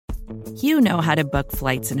You know how to book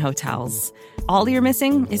flights and hotels. All you're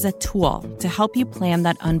missing is a tool to help you plan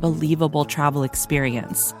that unbelievable travel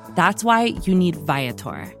experience. That's why you need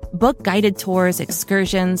Viator. Book guided tours,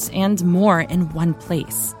 excursions, and more in one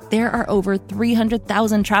place. There are over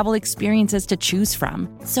 300,000 travel experiences to choose from,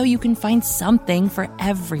 so you can find something for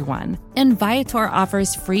everyone. And Viator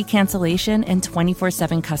offers free cancellation and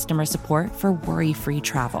 24/7 customer support for worry-free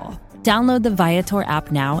travel. Download the Viator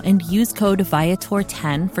app now and use code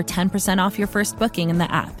Viator10 for 10% off your first booking in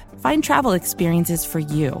the app. Find travel experiences for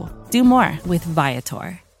you. Do more with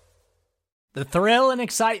Viator. The thrill and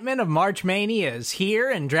excitement of March Mania is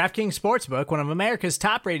here, and DraftKings Sportsbook, one of America's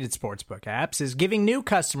top-rated sportsbook apps, is giving new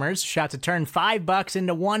customers a shot to turn $5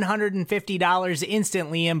 into $150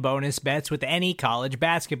 instantly in bonus bets with any college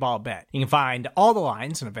basketball bet. You can find all the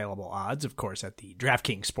lines and available odds, of course, at the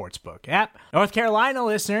DraftKings Sportsbook app. North Carolina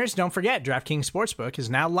listeners, don't forget, DraftKings Sportsbook is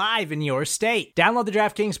now live in your state. Download the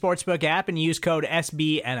DraftKings Sportsbook app and use code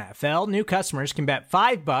SBNFL. New customers can bet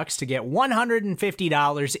 $5 to get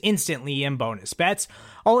 $150 instantly in bonus bets,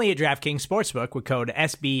 only at DraftKings Sportsbook with code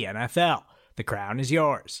SBNFL. The crown is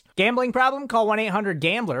yours. Gambling problem? Call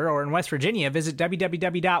 1-800-GAMBLER, or in West Virginia, visit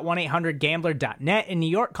www.1800gambler.net. In New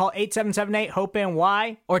York, call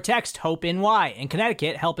 8778-HOPE-NY or text HOPE-NY. In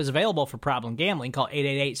Connecticut, help is available for problem gambling. Call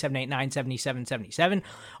 888-789-7777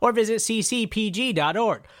 or visit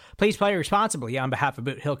ccpg.org. Please play responsibly on behalf of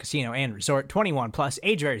Boot Hill Casino and Resort. 21 plus,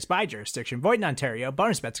 age varies by jurisdiction. Void in Ontario.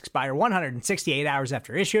 Bonus bets expire 168 hours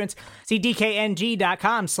after issuance. See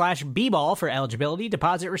dkng.com/bball for eligibility,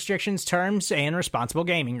 deposit restrictions, terms, and responsible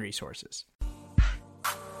gaming resources.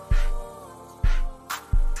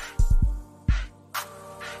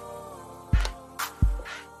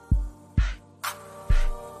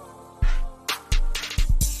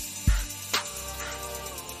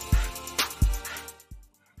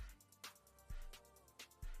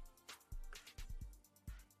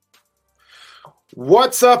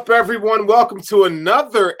 What's up, everyone? Welcome to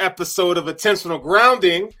another episode of Intentional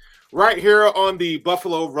Grounding right here on the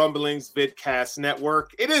Buffalo Rumblings Vidcast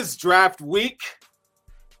Network. It is draft week.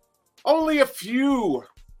 Only a few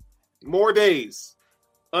more days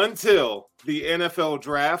until the NFL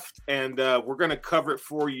draft, and we're going to cover it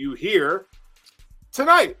for you here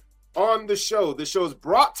tonight on the show. The show is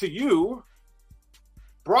brought to you,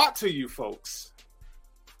 folks.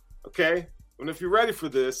 Okay? And if you're ready for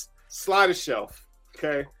this, Slide a Shelf,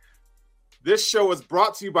 okay? This show is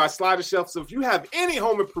brought to you by Slide a Shelf. So if you have any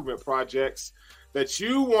home improvement projects that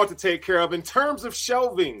you want to take care of in terms of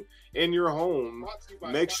shelving in your home,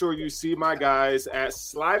 make sure you see my guys at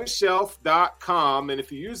slideashelf.com. And if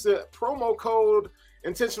you use the promo code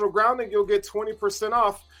Intentional Grounding, you'll get 20%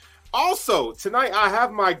 off. Also, tonight I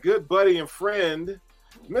have my good buddy and friend,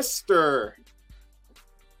 Mr.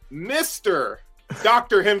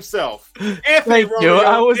 Doctor himself, Anthony Thank you. Romeo,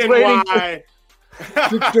 I was waiting NY.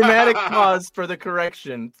 for dramatic pause for the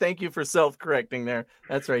correction. Thank you for self-correcting there.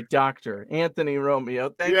 That's right, Dr. Anthony Romeo.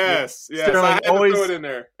 Thank you. Yes. Sterling, I had to throw it in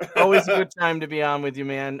there. Always a good time to be on with you,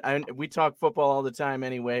 man. We talk football all the time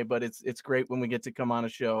anyway, but it's great when we get to come on a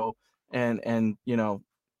show and you know,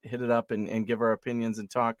 hit it up and give our opinions and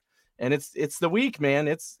talk. And it's the week, man.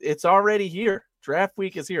 It's already here. Draft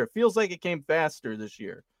week is here. It feels like it came faster this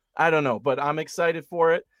year. I don't know, but I'm excited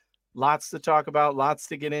for it. Lots to talk about, lots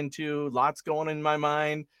to get into, lots going in my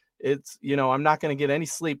mind. It's, you know, I'm not going to get any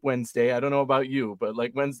sleep Wednesday. I don't know about you, but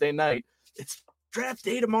like Wednesday night, it's draft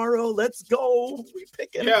day tomorrow. Let's go. We pick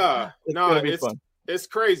it. Yeah. It's going to be fun. It's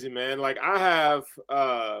crazy, man. Like I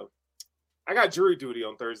got jury duty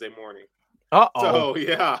on Thursday morning. So,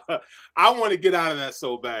 yeah, I want to get out of that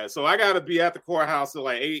so bad. So I got to be at the courthouse at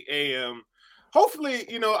like 8 a.m. Hopefully,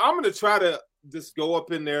 you know, I'm going to try to just go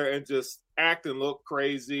up in there and just act and look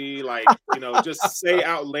crazy, like, you know, just say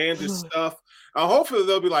outlandish stuff. Hopefully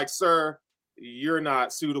they'll be like, sir, you're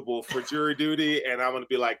not suitable for jury duty. And I'm going to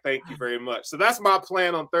be like, thank you very much. So that's my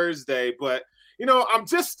plan on Thursday. But, you know, I'm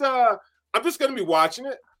just going to be watching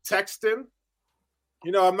it, texting.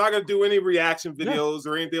 You know, I'm not going to do any reaction videos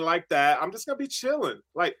or anything like that. I'm just going to be chilling.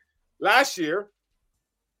 Like last year,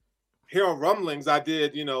 here on Rumblings, I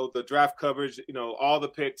did, you know, the draft coverage, you know, all the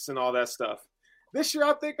picks and all that stuff. This year,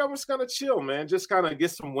 I think I'm just going to chill, man. Just kind of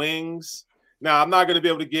get some wings. Now, I'm not going to be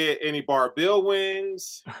able to get any Bar Bill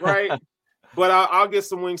wings, right? But I'll get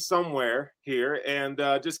some wings somewhere here and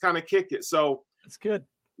just kind of kick it. So it's good.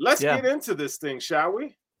 Let's get into this thing, shall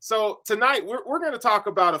we? So tonight, we're going to talk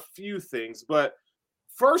about a few things. But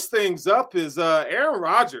first things up is Aaron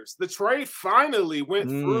Rodgers. The trade finally went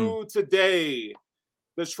through today.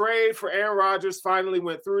 The trade for Aaron Rodgers finally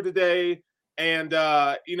went through today. And,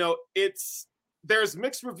 you know, there's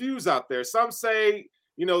mixed reviews out there. Some say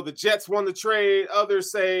the Jets won the trade.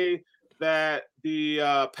 Others say that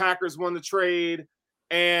the Packers won the trade.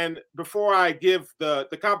 And before I give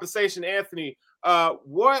the compensation, Anthony,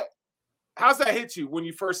 how's that hit you when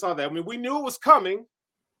you first saw that? I mean, we knew it was coming,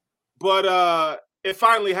 but it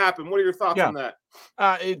finally happened. What are your thoughts on that?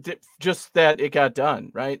 Just that it got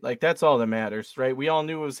done, right? Like, that's all that matters, right? We all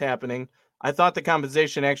knew it was happening. I thought the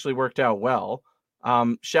compensation actually worked out well.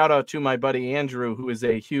 Shout out to my buddy Andrew, who is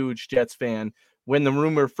a huge Jets fan. When the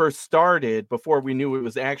rumor first started, before we knew it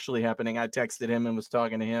was actually happening, I texted him and was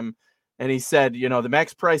talking to him. And he said, the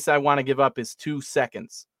max price I want to give up is 2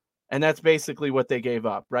 seconds. And that's basically what they gave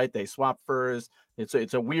up, right? They swapped furs.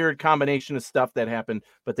 It's a weird combination of stuff that happened,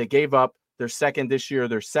 but they gave up their second this year,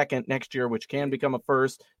 their second next year, which can become a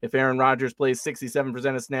first if Aaron Rodgers plays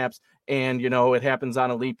 67% of snaps and, it happens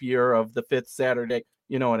on a leap year of the 5th Saturday.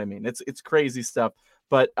 You know what I mean? It's crazy stuff,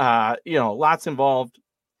 but, lots involved.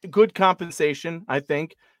 Good compensation, I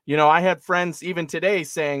think. I had friends even today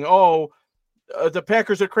saying, the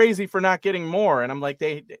Packers are crazy for not getting more. And I'm like,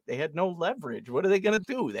 they had no leverage. What are they going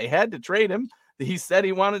to do? They had to trade him. He said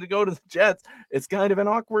he wanted to go to the Jets. It's kind of an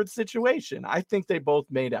awkward situation. I think they both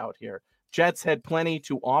made out here. Jets had plenty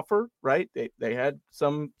to offer, right? They had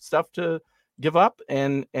some stuff to give up,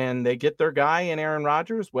 and they get their guy in Aaron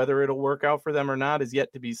Rodgers. Whether it'll work out for them or not is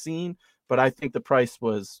yet to be seen. But I think the price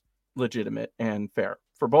was legitimate and fair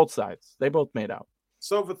for both sides. They both made out.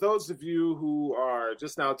 So for those of you who are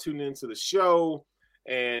just now tuning into the show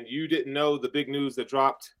and you didn't know the big news that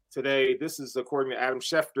dropped today, this is according to Adam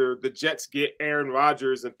Schefter. The Jets get Aaron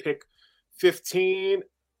Rodgers and pick 15,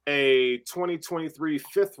 a 2023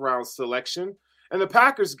 fifth round selection. And the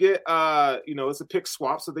Packers get, it's a pick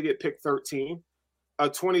swap, so they get pick 13, a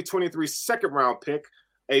 2023 second round pick,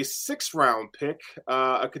 a 6th round pick,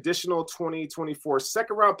 a conditional 2024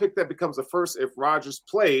 second round pick that becomes a first if Rodgers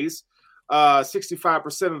plays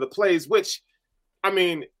 65% of the plays, which,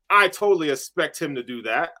 I totally expect him to do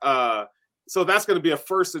that. So that's going to be a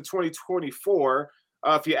first in 2024.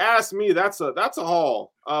 If you ask me, that's a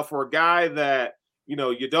haul for a guy that,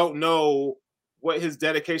 you don't know what his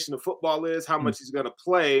dedication to football is, how much he's going to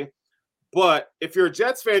play. But if you're a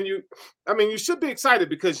Jets fan, you should be excited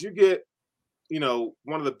because you get,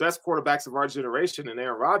 one of the best quarterbacks of our generation in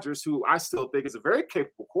Aaron Rodgers, who I still think is a very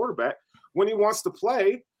capable quarterback when he wants to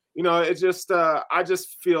play. I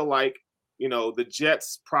just feel like, the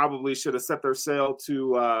Jets probably should have set their sail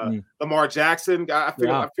to Lamar Jackson. I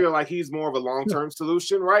feel like he's more of a long-term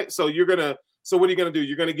solution, right? So what are you going to do?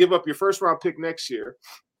 You're going to give up your first round pick next year,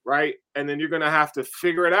 right? And then you're going to have to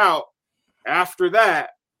figure it out after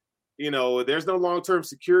that. There's no long-term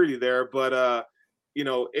security there, but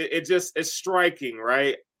it's striking,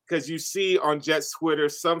 right? Because you see on Jets Twitter,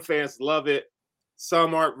 some fans love it.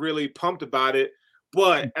 Some aren't really pumped about it.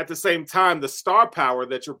 But at the same time, the star power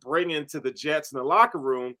that you're bringing to the Jets in the locker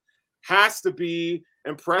room has to be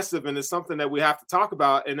impressive, and it's something that we have to talk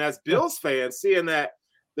about. And as Bills fans, seeing that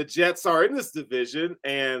the Jets are in this division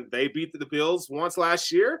and they beat the Bills once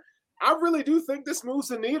last year, I really do think this moves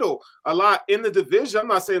the needle a lot in the division. I'm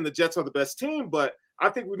not saying the Jets are the best team, but I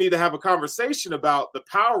think we need to have a conversation about the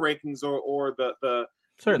power rankings or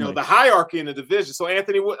the hierarchy in the division. So,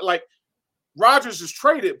 Anthony, Rodgers is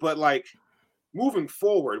traded, but moving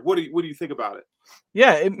forward, what do you think about it?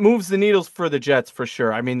 Yeah, it moves the needles for the Jets for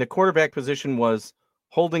sure. The quarterback position was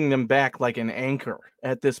holding them back like an anchor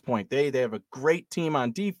at this point. They have a great team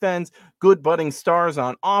on defense, good budding stars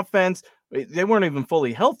on offense. They weren't even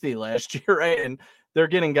fully healthy last year, right? And they're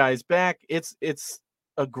getting guys back. It's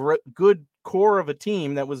a good core of a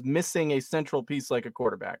team that was missing a central piece like a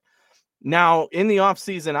quarterback. Now, in the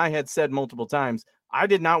offseason, I had said multiple times, I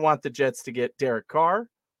did not want the Jets to get Derek Carr.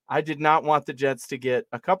 I did not want the Jets to get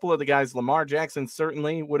a couple of the guys. Lamar Jackson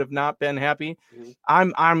certainly would have not been happy.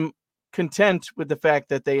 Mm-hmm. I'm content with the fact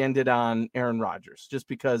that they ended on Aaron Rodgers, just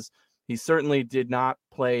because he certainly did not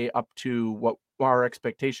play up to what our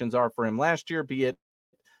expectations are for him last year, be it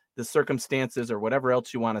the circumstances or whatever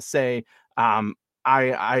else you want to say.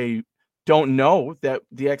 I don't know that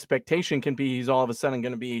the expectation can be he's all of a sudden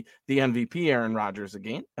going to be the MVP Aaron Rodgers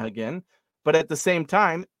again. But at the same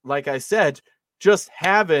time, like I said, just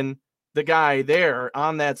having the guy there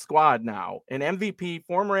on that squad now, an MVP,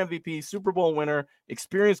 former MVP, Super Bowl winner,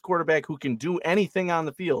 experienced quarterback who can do anything on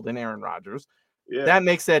the field in Aaron Rodgers, that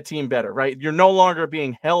makes that team better, right? You're no longer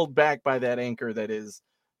being held back by that anchor that is,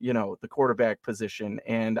 the quarterback position.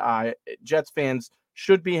 And Jets fans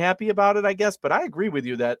should be happy about it, I guess. But I agree with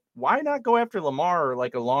you that why not go after Lamar or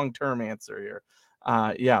like a long-term answer here?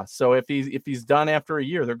 So if he's done after a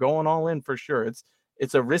year, they're going all in for sure.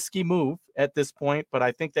 It's a risky move at this point, but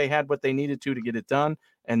I think they had what they needed to get it done,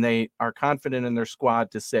 and they are confident in their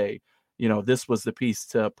squad to say, this was the piece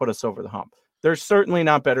to put us over the hump. They're certainly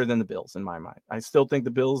not better than the Bills in my mind. I still think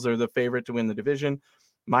the Bills are the favorite to win the division.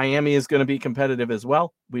 Miami is going to be competitive as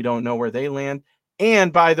well. We don't know where they land.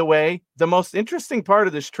 And by the way, the most interesting part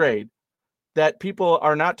of this trade that people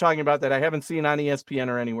are not talking about that I haven't seen on ESPN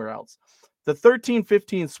or anywhere else, the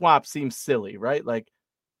 13-15 swap seems silly, right? Like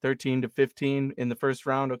 13-15 in the first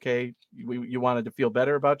round. Okay, you wanted to feel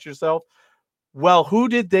better about yourself. Well, who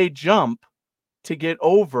did they jump to get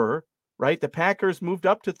over, right? The Packers moved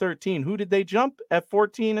up to 13. Who did they jump at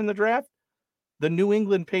 14 in the draft? The New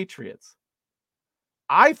England Patriots.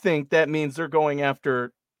 I think that means they're going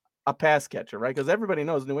after a pass catcher, right? Because everybody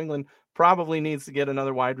knows New England probably needs to get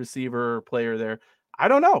another wide receiver or player there. I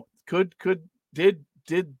don't know. Did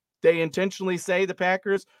they intentionally say, the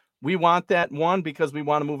Packers, we want that one because we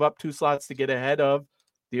want to move up 2 slots to get ahead of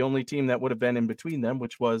the only team that would have been in between them,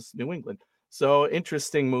 which was New England. So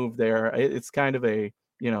interesting move there. It's kind of a,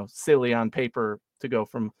 silly on paper to go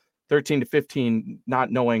from 13-15,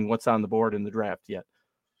 not knowing what's on the board in the draft yet.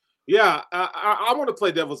 Yeah, I want to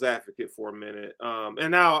play devil's advocate for a minute.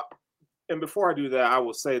 And before I do that, I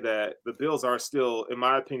will say that the Bills are still, in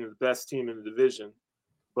my opinion, the best team in the division.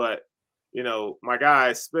 But, my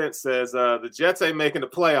guy Spence says the Jets ain't making the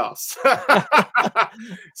playoffs.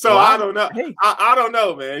 So I don't know. Hey, I don't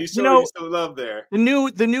know, man. You still love there. The new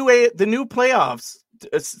playoffs,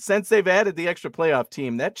 since they've added the extra playoff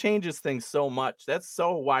team, that changes things so much. That's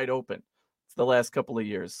so wide open the last couple of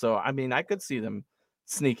years. So, I could see them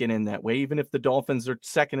sneaking in that way, even if the Dolphins are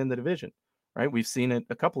second in the division, right? We've seen it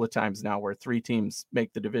a couple of times now where 3 teams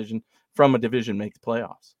make the division from a division, make the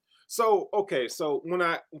playoffs. So, okay. So when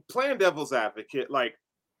I playing devil's advocate, like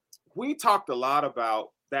we talked a lot about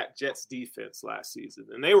that Jets defense last season,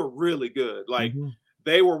 and they were really good. Like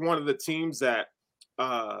they were one of the teams that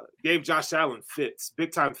gave Josh Allen fits,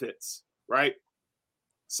 big time fits, right?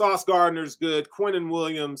 Sauce Gardner's good. Quinnen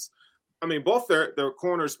Williams. I mean, both their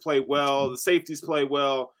corners play well. The safeties play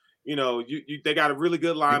well. They got a really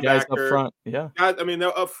good linebacker. Guys up front, yeah. Guys, I mean,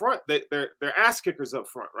 they're up front. They're ass kickers up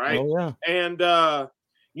front, right? Oh yeah. And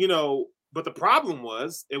but the problem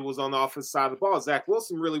was it was on the offensive side of the ball. Zach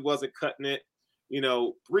Wilson really wasn't cutting it.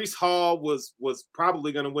 Breece Hall was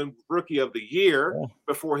probably going to win Rookie of the Year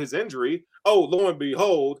before his injury. Oh, lo and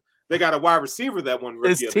behold, they got a wide receiver that won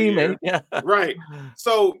Rookie of the Year. Yeah. Right.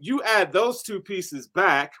 So you add those 2 pieces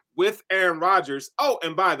back with Aaron Rodgers. Oh,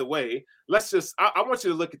 and by the way, I want you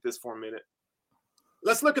to look at this for a minute.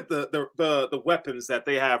 Let's look at the weapons that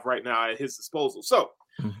they have right now at his disposal. So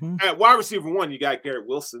at wide receiver 1, you got Garrett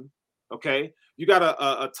Wilson. Okay. You got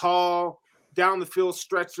a tall down the field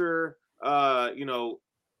stretcher,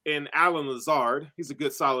 in Alan Lazard. He's a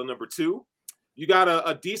good solid number 2. You got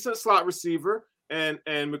a decent slot receiver and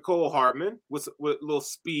McCole Hardman with a little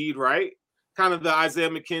speed, right? Kind of the Isaiah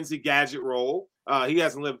McKenzie gadget role. He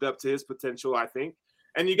hasn't lived up to his potential, I think.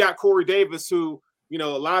 And you got Corey Davis, who, we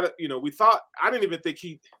thought, I don't even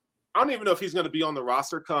know if he's going to be on the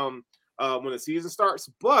roster come when the season starts.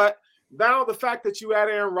 But now the fact that you add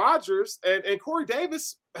Aaron Rodgers and Corey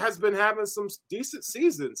Davis has been having some decent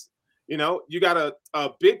seasons. You got a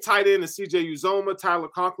big tight end in CJ Uzoma. Tyler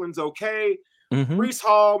Conklin's okay. Breece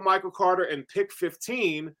Hall, Michael Carter, and pick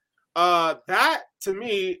 15. That to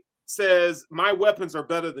me says my weapons are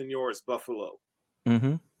better than yours, Buffalo.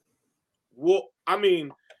 Well, I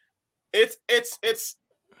mean, it's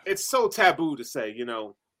so taboo to say,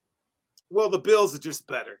 well, the Bills are just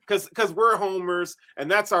better because we're homers and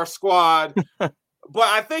that's our squad. But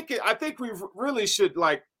I think we really should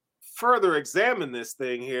further examine this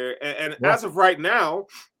thing here. And as of right now,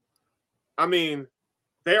 I mean,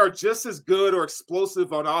 they are just as good or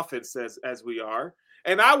explosive on offense as we are.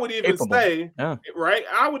 And I would even say, right?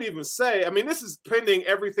 I would even say, I mean, this is pending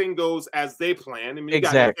everything goes as they plan. I mean, you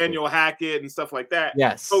got Nathaniel Hackett and stuff like that.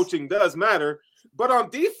 Yes. Coaching does matter. But on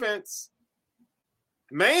defense,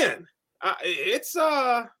 man,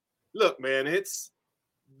 look, man,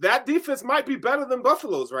 that defense might be better than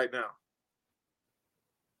Buffalo's right now.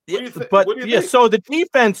 What do you think? So the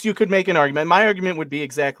defense, you could make an argument. My argument would be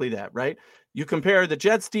exactly that, right? You compare the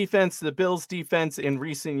Jets defense to the Bills defense in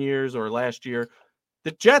recent years or last year.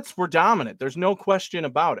 The Jets were dominant. There's no question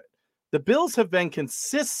about it. The Bills have been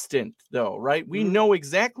consistent, though, right? We know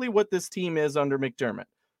exactly what this team is under McDermott.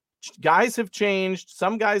 Guys have changed.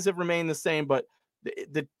 Some guys have remained the same, but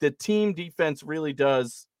the team defense really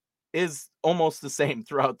is almost the same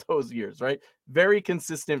throughout those years, right? Very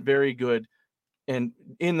consistent, very good, and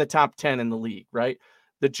in the top 10 in the league, right?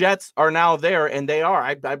 The Jets are now there, and they are.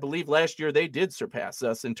 I believe last year they did surpass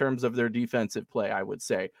us in terms of their defensive play, I would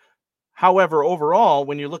say. However, overall,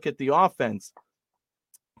 when you look at the offense,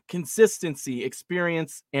 consistency,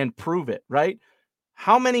 experience, and prove it, right?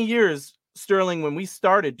 How many years, Sterling, when we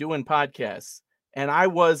started doing podcasts, and I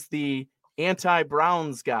was the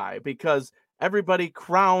anti-Browns guy because everybody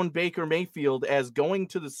crowned Baker Mayfield as going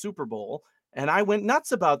to the Super Bowl. And I went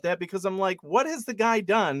nuts about that because I'm like, what has the guy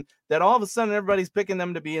done that all of a sudden everybody's picking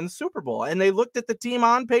them to be in the Super Bowl? And they looked at the team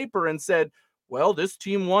on paper and said, well, this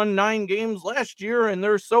team won 9 games last year and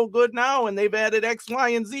they're so good now and they've added X, Y,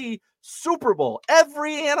 and Z. Super Bowl.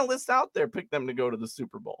 Every analyst out there picked them to go to the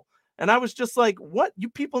Super Bowl. And I was just like, what? You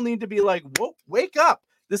people need to be like, whoa, wake up.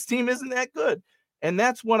 This team isn't that good. And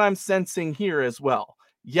that's what I'm sensing here as well.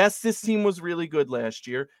 Yes, this team was really good last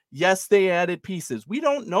year. Yes, they added pieces. We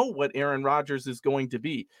don't know what Aaron Rodgers is going to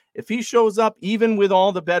be. If he shows up, even with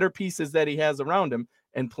all the better pieces that he has around him,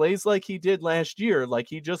 and plays like he did last year, like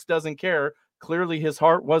he just doesn't care, clearly his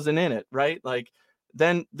heart wasn't in it, right? Like,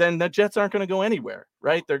 then the Jets aren't going to go anywhere,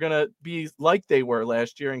 right? They're going to be like they were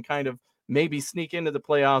last year and kind of maybe sneak into the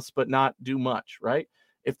playoffs, but not do much, right?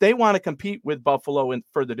 If they want to compete with Buffalo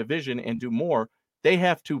for the division and do more, they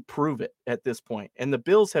have to prove it at this point. And the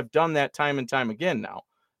Bills have done that time and time again now.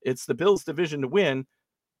 It's the Bills' division to win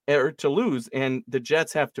or to lose, and the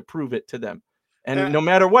Jets have to prove it to them. And no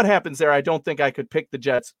matter what happens there, I don't think I could pick the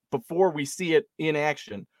Jets before we see it in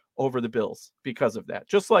action over the Bills because of that.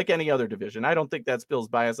 Just like any other division. I don't think that's Bills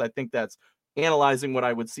bias. I think that's analyzing what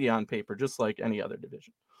I would see on paper, just like any other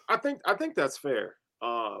division. I think that's fair.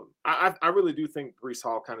 I really do think Breece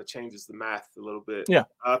Hall kind of changes the math a little bit. Yeah.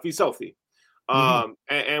 If he's healthy.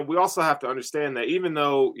 And we also have to understand that even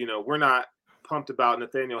though, we're not pumped about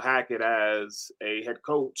Nathaniel Hackett as a head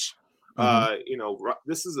coach,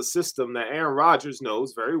 this is a system that Aaron Rodgers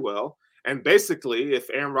knows very well. And basically, if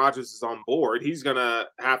Aaron Rodgers is on board, he's going to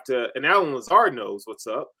have to, and Alan Lazard knows what's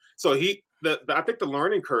up. So I think the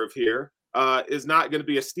learning curve here is not going to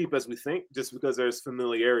be as steep as we think, just because there's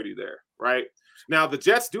familiarity there, right? Now, the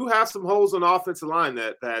Jets do have some holes on the offensive line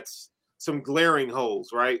that's some glaring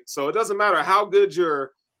holes, right? So it doesn't matter how good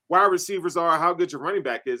your wide receivers are, how good your running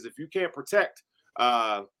back is. If you can't protect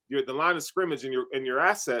the line of scrimmage and your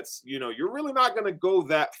assets, you're really not going to go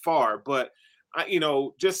that far. But when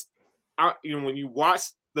you watch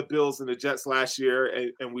the Bills and the Jets last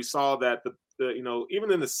year, and we saw that the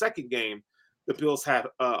even in the second game, the Bills had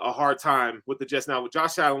a hard time with the Jets. Now,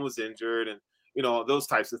 Josh Allen was injured and, those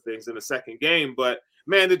types of things in the second game. But,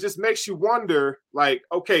 man, it just makes you wonder, like,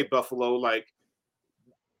 okay, Buffalo, like,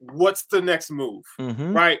 what's the next move,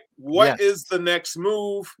 right? What is the next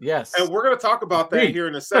move? Yes. And we're going to talk about that here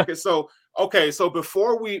in a second. So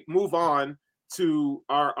before we move on to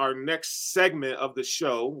our next segment of the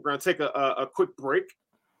show, we're going to take a quick break.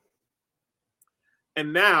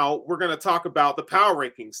 And now we're going to talk about the power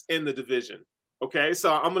rankings in the division. Okay,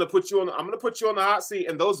 so I'm going to put you on the hot seat,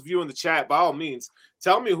 and those of you in the chat, by all means,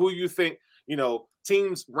 tell me who you think,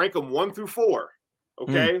 teams rank them 1 through 4.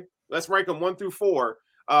 Okay, let's rank them 1 through 4.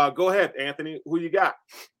 Go ahead, Anthony. Who you got?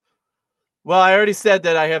 Well, I already said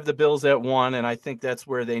that I have the Bills at 1, and I think that's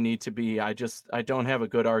where they need to be. I don't have a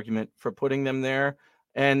good argument for putting them there.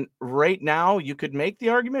 And right now, you could make the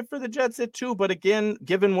argument for the Jets at 2, but again,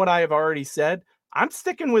 given what I have already said, I'm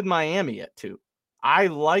sticking with Miami at 2. I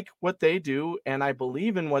like what they do, and I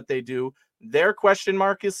believe in what they do. Their question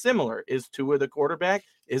mark is similar. Is Tua the quarterback?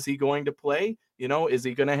 Is he going to play? Is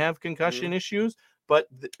he going to have concussion issues? But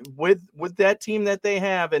with that team that they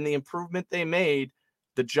have and the improvement they made,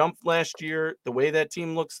 the jump last year, the way that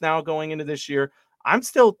team looks now going into this year, I'm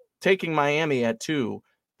still taking Miami at 2.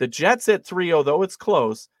 The Jets at 3, although it's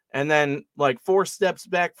close. And then like 4 steps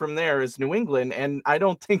back from there is New England. And I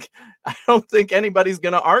don't think anybody's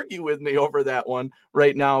going to argue with me over that one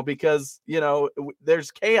right now because,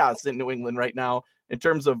 there's chaos in New England right now in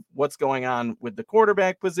terms of what's going on with the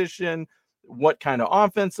quarterback position, what kind of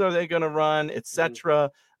offense are they going to run,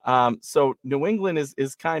 etc. So New England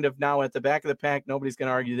is kind of now at the back of the pack. Nobody's going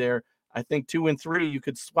to argue there. I think 2 and 3 you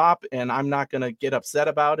could swap, and I'm not going to get upset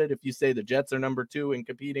about it if you say the Jets are number 2 and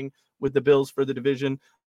competing with the Bills for the division.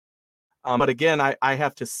 But again, I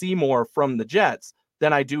have to see more from the Jets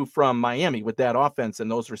than I do from Miami with that offense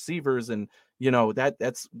and those receivers. And,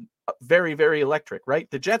 that's very, very electric, right?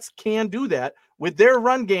 The Jets can do that with their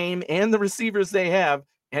run game and the receivers they have.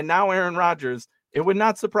 And now Aaron Rodgers, it would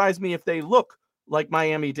not surprise me if they look like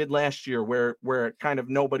Miami did last year, where kind of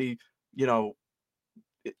nobody,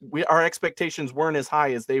 our expectations weren't as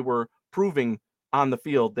high as they were proving on the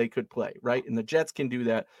field they could play, right? And the Jets can do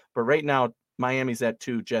that. But right now, Miami's at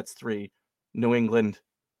 2, Jets 3, New England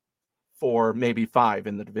 4, maybe 5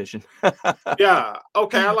 in the division. Yeah.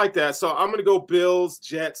 Okay. I like that. So I'm going to go Bills,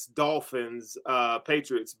 Jets, Dolphins,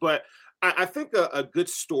 Patriots. But I think a good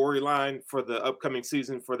storyline for the upcoming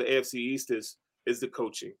season for the AFC East is the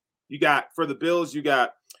coaching. You got, for the Bills, you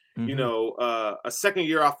got, a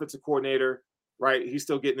second-year offensive coordinator, right? He's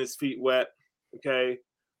still getting his feet wet. Okay.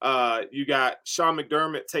 You got Sean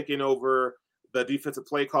McDermott taking over the defensive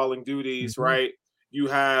play calling duties, right? You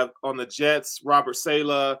have on the Jets, Robert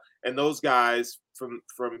Saleh and those guys from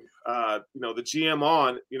the GM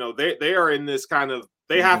on, they are in this kind of,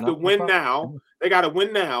 they have to win now. They got to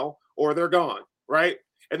win now or they're gone, right?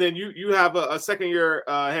 And then you have a second-year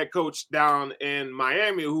head coach down in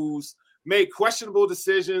Miami who's made questionable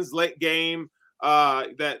decisions late game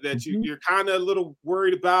that you're kind of a little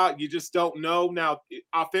worried about. You just don't know. Now,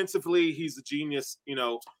 offensively, he's a genius.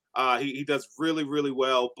 He does really, really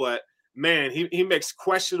well, but man, he makes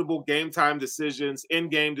questionable game time decisions,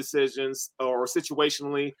 in-game decisions, or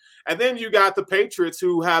situationally. And then you got the Patriots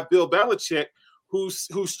who have Bill Belichick,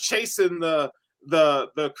 who's chasing the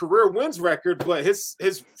career wins record, but his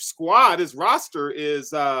squad, his roster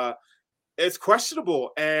is it's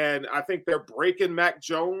questionable. And I think they're breaking Mac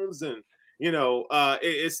Jones, and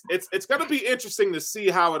it's going to be interesting to see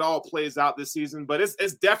how it all plays out this season, but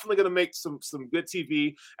it's definitely going to make some good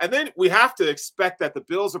TV. And then we have to expect that the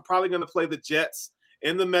Bills are probably going to play the Jets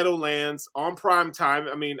in the Meadowlands on prime time.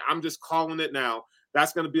 I mean, I'm just calling it now.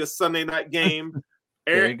 That's going to be a Sunday night game.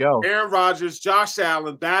 There you go. Aaron Rodgers, Josh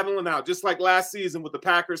Allen battling out just like last season with the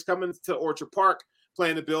Packers coming to Orchard Park,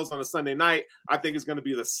 playing the Bills on a Sunday night. I think it's going to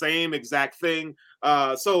be the same exact thing.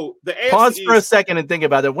 So the AFC pause for a second and think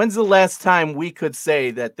about it. When's the last time we could say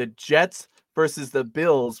that the Jets versus the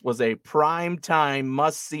Bills was a prime time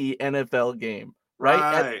must-see NFL game,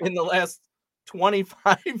 right? In the last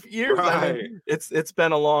 25 years. Right. I mean, it's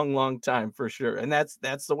been a long, long time for sure. And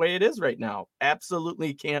that's the way it is right now.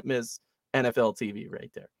 Absolutely can't miss NFL TV right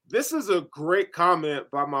there. This is a great comment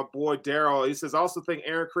by my boy Daryl. He says, I also think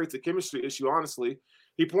Aaron creates a chemistry issue, honestly.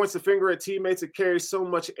 He points the finger at teammates that carry so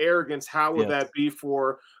much arrogance. How would that be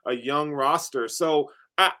for a young roster? So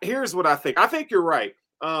here's what I think. I think you're right.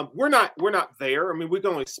 We're not there. I mean, we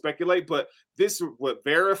can only speculate, but this is what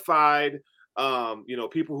verified,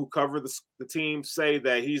 people who cover the team say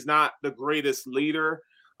that he's not the greatest leader.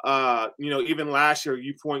 Even last year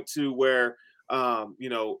you point to where,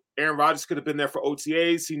 Aaron Rodgers could have been there for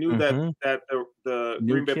OTAs. He knew that the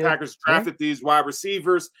Green Bay Packers drafted these wide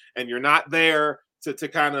receivers, and you're not there to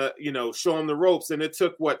kind of, show them the ropes. And it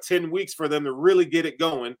took 10 weeks for them to really get it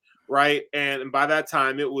going. Right. And by that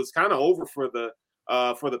time it was kind of over for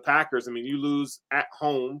the Packers. I mean, you lose at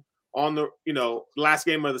home on the, last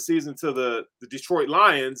game of the season to the Detroit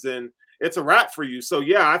Lions, and it's a wrap for you. So,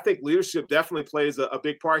 yeah, I think leadership definitely plays a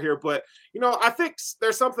big part here. But, I think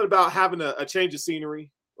there's something about having a change of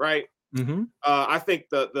scenery, right? I think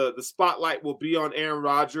the spotlight will be on Aaron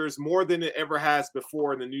Rodgers more than it ever has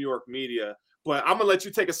before in the New York media. But I'm going to let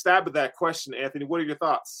you take a stab at that question, Anthony. What are your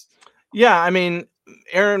thoughts? Yeah, I mean,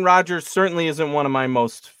 Aaron Rodgers certainly isn't one of my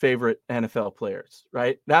most favorite NFL players,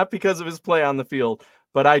 right? Not because of his play on the field,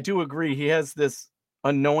 but I do agree he has this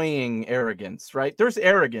annoying arrogance, right? There's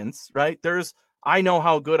arrogance, right? There's, I know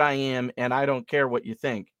how good I am and I don't care what you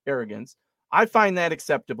think, arrogance. I find that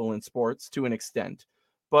acceptable in sports to an extent.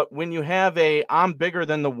 But when you have I'm bigger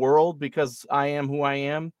than the world because I am who I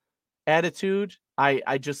am attitude,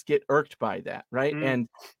 I just get irked by that, right?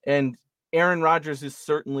 And Aaron Rodgers is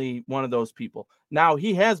certainly one of those people. Now,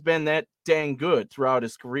 he has been that dang good throughout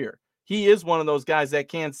his career. He is one of those guys that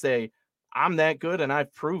can say, I'm that good and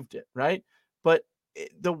I've proved it, right? But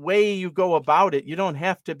the way you go about it, you don't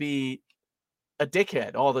have to be a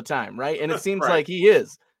dickhead all the time, right? And it seems like he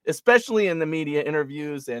is, especially in the media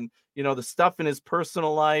interviews and, the stuff in his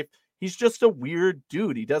personal life. He's just a weird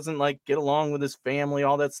dude. He doesn't get along with his family,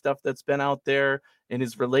 all that stuff that's been out there in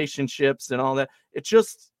his relationships and all that. It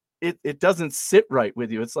just, it doesn't sit right with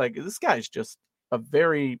you. It's like, this guy's just a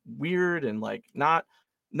very weird and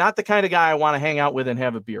not the kind of guy I want to hang out with and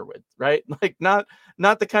have a beer with, right? Not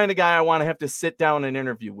the kind of guy I want to have to sit down and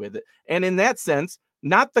interview with it. And in that sense,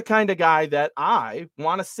 not the kind of guy that I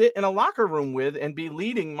want to sit in a locker room with and be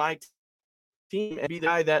leading my team and be the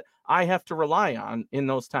guy that I have to rely on in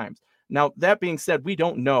those times. Now, that being said, we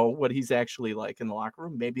don't know what he's actually like in the locker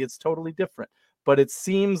room. Maybe it's totally different, but it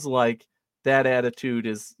seems like that attitude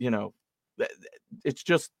is, it's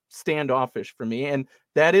just standoffish for me. And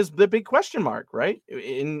that is the big question mark, right?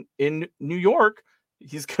 In New York,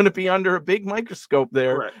 he's going to be under a big microscope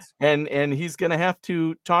there. Correct. And he's going to have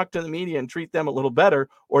to talk to the media and treat them a little better,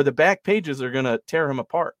 or the back pages are going to tear him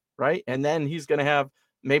apart. Right. And then he's going to have,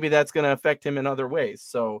 maybe that's going to affect him in other ways.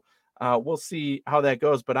 So We'll see how that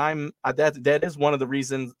goes. But that is one of the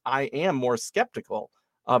reasons I am more skeptical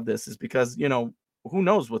of this, is because, who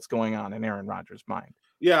knows what's going on in Aaron Rodgers' mind.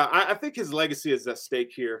 Yeah, I think his legacy is at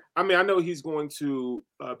stake here. I mean, I know he's going to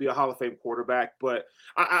be a Hall of Fame quarterback, but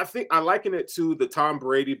I think I liken it to the Tom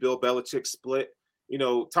Brady, Bill Belichick split.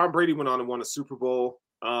 Tom Brady went on and won a Super Bowl,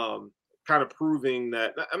 kind of proving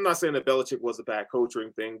that, I'm not saying that Belichick was a bad coach or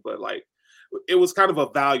anything, but like it was kind of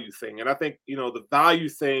a value thing. And I think, the value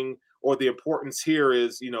thing or the importance here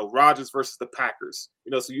is, Rodgers versus the Packers.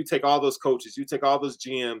 So you take all those coaches, you take all those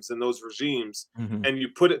GMs and those regimes, and you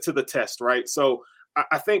put it to the test, right? So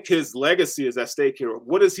I think his legacy is at stake here.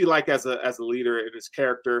 What is he like as a leader in his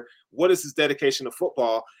character? What is his dedication to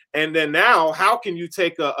football? And then now, how can you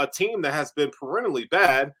take a team that has been perennially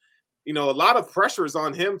bad? A lot of pressure is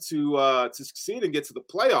on him to succeed and get to the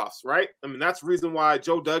playoffs, right? I mean, that's the reason why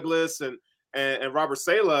Joe Douglas and Robert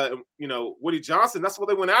Saleh and, Woody Johnson, that's what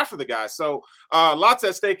they went after the guy. So lots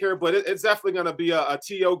at stake here, but it's definitely going to be a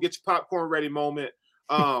T.O. get your popcorn ready moment.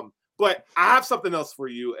 But I have something else for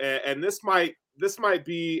you, and this might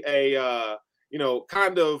be a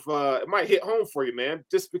it might hit home for you, man,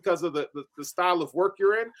 just because of the style of work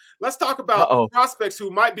you're in. Let's talk about prospects who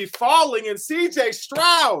might be falling in CJ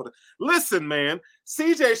Stroud. Listen, man,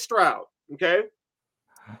 CJ Stroud, okay?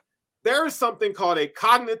 There is something called a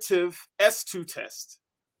cognitive S2 test,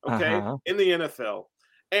 okay, in the NFL.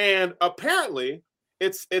 And apparently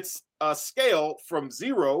it's a scale from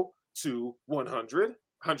 0 to 100,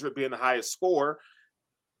 100 being the highest score.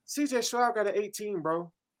 CJ Stroud got an 18,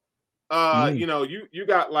 bro. You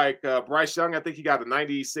got like Bryce Young. I think he got a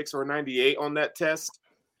 96 or a 98 on that test.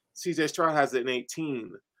 CJ Stroud has an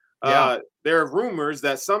 18. There are rumors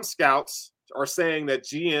that some scouts are saying that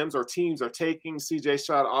GMs or teams are taking CJ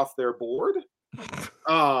Stroud off their board.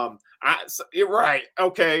 You're right.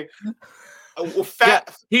 Okay.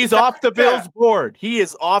 He's off the Bills board. He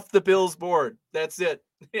is off the Bills board. That's it.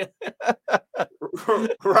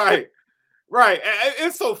 Right. Right.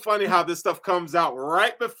 It's so funny how this stuff comes out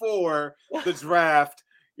right before the draft.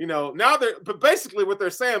 Now but basically what they're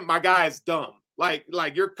saying, my guy is dumb. Like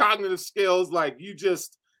your cognitive skills, like you're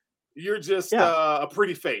just a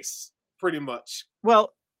pretty face, pretty much.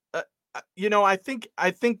 Well, I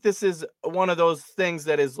think this is one of those things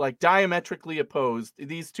that is like diametrically opposed.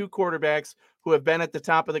 These two quarterbacks who have been at the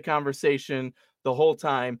top of the conversation the whole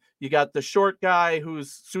time. You got the short guy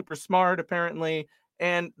who's super smart, apparently,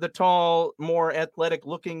 and the tall, more athletic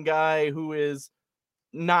looking guy who is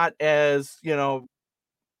not as,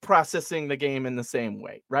 processing the game in the same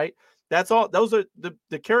way, right? That's all. Those are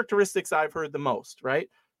the characteristics I've heard the most, right?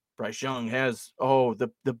 Bryce Young has,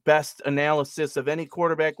 the best analysis of any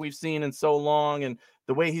quarterback we've seen in so long. And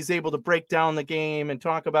the way he's able to break down the game and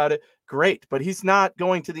talk about it, great. But he's not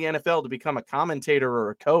going to the NFL to become a commentator or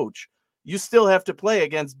a coach. You still have to play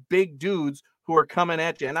against big dudes who are coming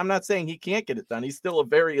at you. And I'm not saying he can't get it done. He's still a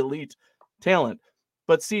very elite talent.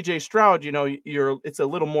 But CJ Stroud, it's a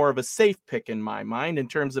little more of a safe pick in my mind in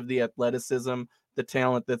terms of the athleticism, the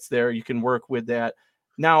talent that's there. You can work with that.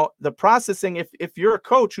 Now, the processing, if you're a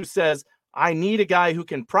coach who says, I need a guy who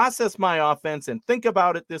can process my offense and think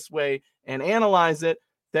about it this way and analyze it,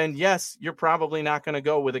 then yes, you're probably not going to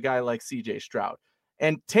go with a guy like CJ Stroud.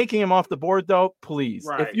 And taking him off the board, though, please.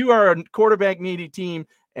 Right. If you are a quarterback needy team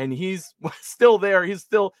and he's still there,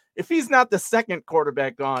 if he's not the second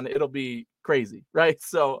quarterback gone, it'll be crazy, right?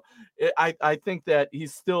 So I think that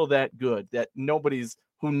he's still that good, that nobody's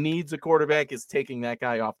who needs a quarterback is taking that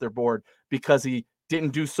guy off their board because he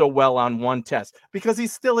didn't do so well on one test, because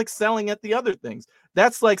he's still excelling at the other things.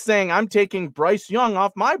 That's like saying I'm taking Bryce Young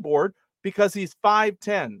off my board because he's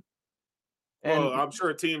 5'10". And I'm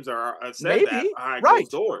sure teams are maybe that behind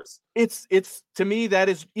closed doors. It's to me that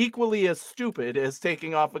is equally as stupid as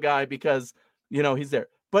taking off a guy because he's there.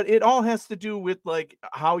 But it all has to do with like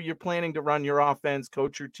how you're planning to run your offense,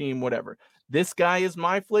 coach your team, whatever. This guy is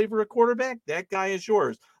my flavor of quarterback. That guy is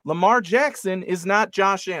yours. Lamar Jackson is not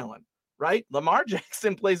Josh Allen, right? Lamar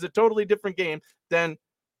Jackson plays a totally different game than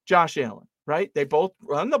Josh Allen, right? They both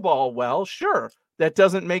run the ball well, sure. That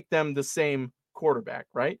doesn't make them the same quarterback,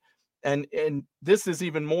 right? And this is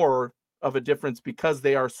even more of a difference because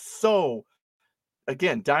they are so,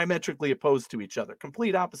 again, diametrically opposed to each other.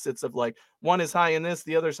 Complete opposites of like one is high in this,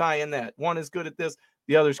 the other's high in that. One is good at this,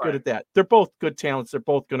 the other's good at that. They're both good talents. They're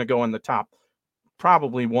both going to go in the top,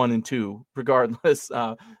 probably 1 and 2, regardless.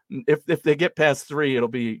 If they get past 3, it'll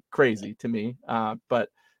be crazy to me. But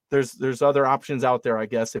there's other options out there, I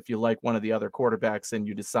guess, if you like one of the other quarterbacks and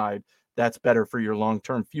you decide that's better for your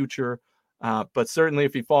long-term future. But certainly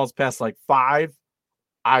if he falls past like 5,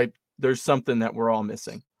 there's something that we're all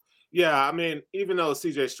missing. Yeah, I mean, even though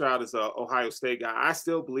CJ Stroud is a Ohio State guy, I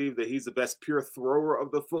still believe that he's the best pure thrower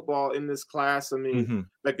of the football in this class. I mean,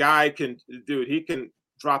 the guy he can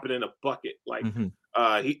drop it in a bucket. Like,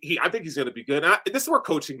 I think he's going to be good. This is where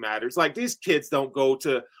coaching matters. Like, these kids don't go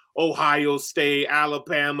to Ohio State,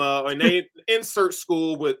 Alabama, and they insert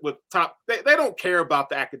school with top. They don't care about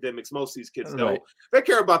the academics. Most of these kids don't. They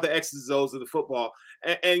care about the X's and O's of the football.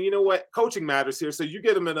 And you know what? Coaching matters here. So you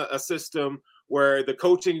get them in a system where the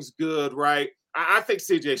coaching's good, right? I think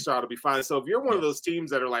CJ Stroud will be fine. So if you're one of those teams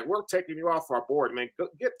that are like, we're taking you off our board, man,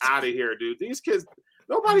 get out of here, dude. These kids,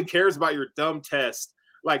 nobody cares about your dumb test.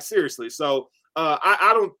 Like, seriously. So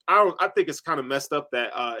I think it's kind of messed up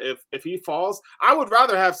that if he falls, I would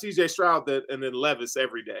rather have CJ Stroud than Levis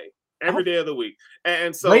every day of the week.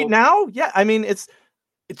 And so right now, yeah, I mean,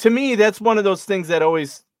 to me, that's one of those things that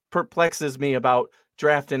always perplexes me about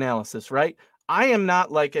draft analysis, right? I am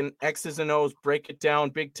not like an X's and O's, break it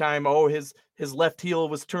down big time. Oh, his left heel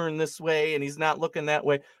was turned this way and he's not looking that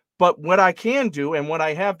way. But what I can do and what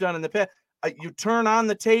I have done in the past, you turn on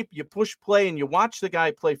the tape, you push play, and you watch the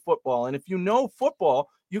guy play football. And if you know football,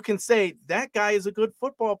 you can say that guy is a good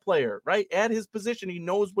football player, right? At his position, he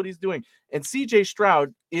knows what he's doing. And CJ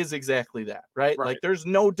Stroud is exactly that, right? Like, there's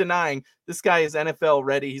no denying this guy is NFL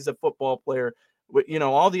ready. He's a football player. You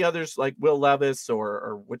know, all the others like Will Levis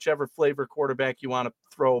or whichever flavor quarterback you want to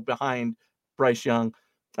throw behind Bryce Young,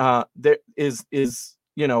 there is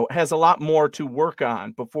has a lot more to work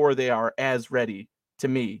on before they are as ready to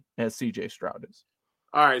me as CJ Stroud is.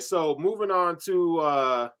 All right, so moving on to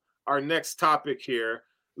our next topic here.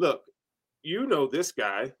 Look, you know this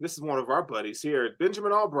guy. This is one of our buddies here,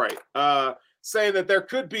 Benjamin Albright, saying that there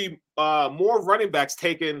could be more running backs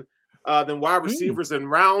taken than wide receivers in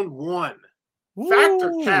round one.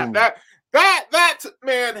 Factor cap. That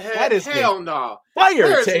man, that is hell no.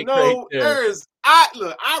 Fire take right there.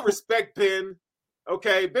 I respect Ben.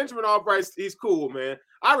 Okay, Benjamin Albright, he's cool, man.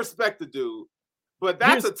 I respect the dude. But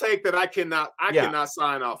that's a take that I cannot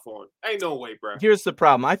sign off on. Ain't no way, bro. Here's the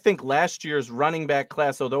problem. I think last year's running back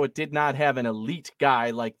class, although it did not have an elite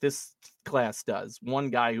guy like this class does,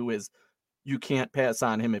 one guy who is, you can't pass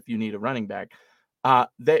on him if you need a running back.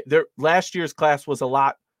 Last year's class was a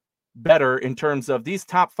lot better in terms of these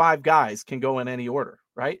top 5 guys can go in any order,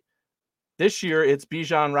 right? This year it's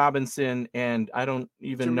Bijan Robinson, and I don't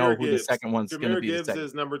even know who the second one's going to be. Gibbs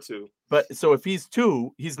is number 2. But so if he's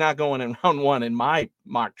 2, he's not going in round 1 in my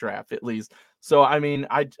mock draft, at least. So, I mean,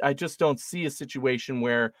 I just don't see a situation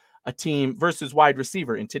where a team versus wide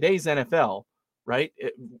receiver in today's NFL, right?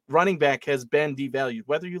 Running back has been devalued,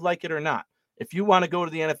 whether you like it or not. If you want to go to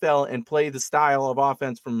the NFL and play the style of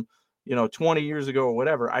offense from 20 years ago or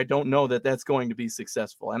whatever, I don't know that that's going to be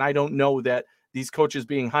successful. And I don't know that these coaches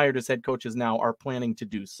being hired as head coaches now are planning to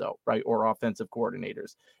do so, right? Or offensive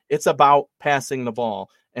coordinators. It's about passing the ball.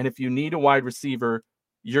 And if you need a wide receiver,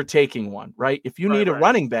 you're taking one, right? If you need a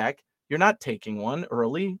running back, you're not taking one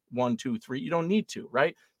early, 1, 2, 3. You don't need to,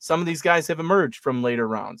 right? Some of these guys have emerged from later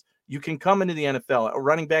rounds. You can come into the NFL. A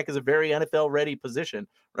running back is a very NFL ready position,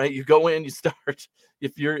 right? You go in, you start.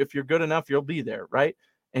 If you're good enough, you'll be there, right?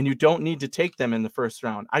 And you don't need to take them in the first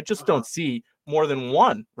round. I just don't see more than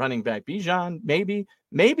one running back. Bijan,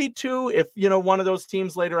 maybe 2. If, one of those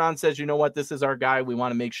teams later on says, you know what, this is our guy. We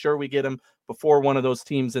want to make sure we get him before one of those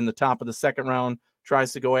teams in the top of the second round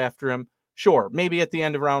tries to go after him. Sure, maybe at the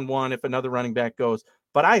end of round 1, if another running back goes.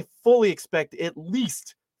 But I fully expect at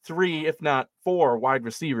least 3, if not 4 wide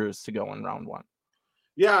receivers to go in round 1.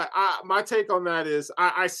 Yeah, my take on that is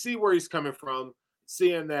I see where he's coming from.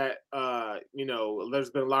 Seeing that, there's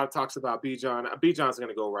been a lot of talks about Bijan. Bijan's going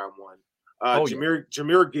to go round 1.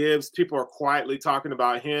 Jahmyr Gibbs, people are quietly talking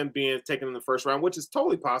about him being taken in the first round, which is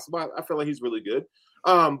totally possible. I feel like he's really good.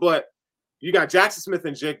 But you got Jackson Smith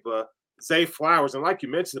and Jigba, Zay Flowers, and like you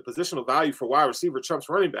mentioned, the positional value for wide receiver trumps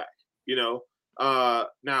running back.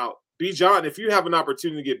 Now Bijan, if you have an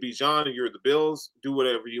opportunity to get Bijan and you're the Bills, do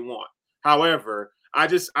whatever you want. However, I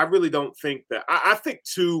really don't think that. I think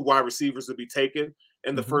 2 wide receivers would be taken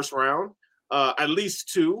in the first round, at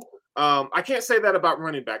least 2. I can't say that about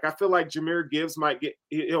running back. I feel like Jahmyr Gibbs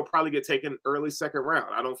he'll probably get taken early second round.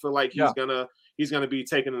 I don't feel like he's gonna be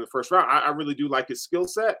taken in the first round. I really do like his skill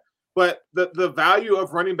set, but the value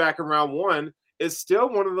of running back in round 1 is still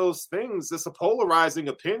one of those things. It's a polarizing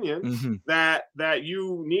opinion that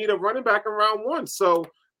you need a running back in round 1. So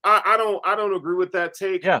I don't agree with that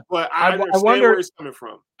take. Yeah, but I understand where he's coming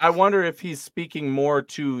from. I wonder if he's speaking more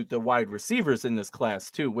to the wide receivers in this class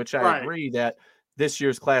too, which I agree that this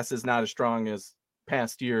year's class is not as strong as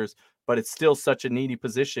past years, but it's still such a needy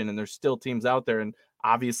position, and there's still teams out there. And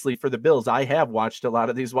Obviously, for the Bills, I have watched a lot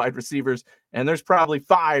of these wide receivers, and there's probably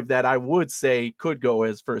 5 that I would say could go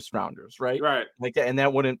as first rounders, right? Right. Like that, and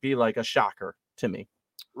that wouldn't be like a shocker to me.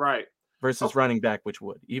 Right. Versus running back, which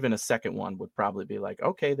would. Even a second one would probably be like,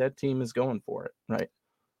 okay, that team is going for it, right?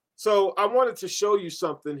 So I wanted to show you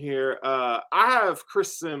something here. I have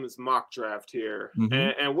Chris Sims' mock draft here,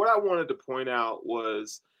 and what I wanted to point out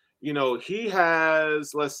was, he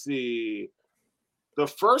has, let's see, the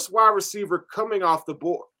first wide receiver coming off the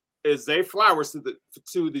board is Zay Flowers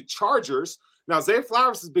to the Chargers. Now, Zay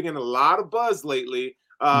Flowers has been getting a lot of buzz lately.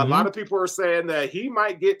 A lot of people are saying that he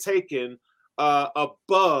might get taken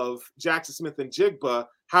above Jackson Smith and Jigba.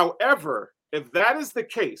 However, if that is the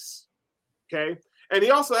case, okay, and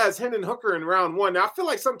he also has Hendon Hooker in round 1. Now, I feel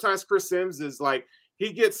like sometimes Chris Sims is like,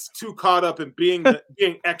 he gets too caught up in being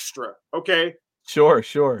extra, okay? Sure.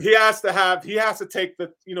 He has to take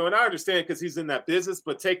the, and I understand because he's in that business,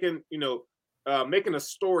 but taking, making a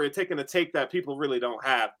story, taking a take that people really don't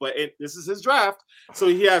have. But this is his draft. So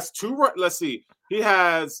he has he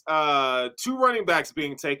has 2 running backs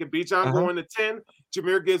being taken. Bijan going to 10,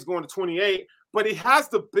 Jahmyr Gibbs going to 28. But he has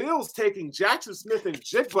the Bills taking Jackson Smith and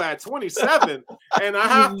Jigba at 27. And I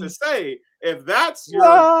have to say, if that's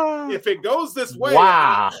if it goes this way,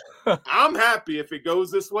 I'm happy if it goes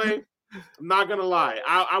this way. I'm not going to lie.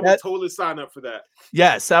 I would totally sign up for that.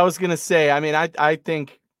 Yes, I was going to say, I mean, I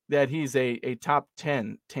think that he's a top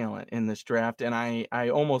 10 talent in this draft, and I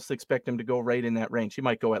almost expect him to go right in that range. He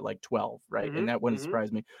might go at like 12, right? And that wouldn't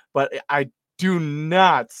surprise me. But I do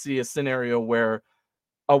not see a scenario where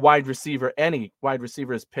a any wide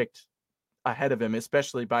receiver is picked ahead of him,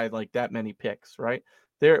 especially by like that many picks, right?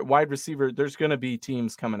 Their wide receiver, there's going to be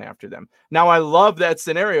teams coming after them. Now, I love that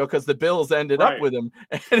scenario because the Bills ended up with him.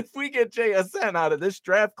 And if we get JSN out of this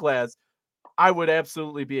draft class, I would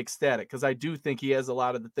absolutely be ecstatic because I do think he has a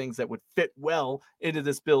lot of the things that would fit well into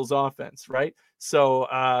this Bills offense, right?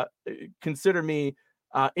 So consider me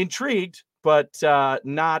intrigued, but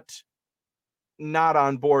not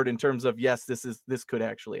on board in terms of, yes, this could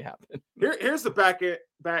actually happen. Here's the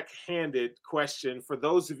backhanded question for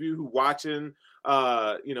those of you who watching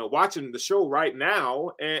the show right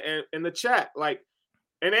now and in the chat,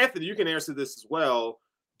 and Anthony, you can answer this as well.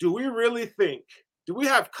 Do we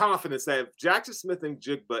have confidence that if Jackson Smith and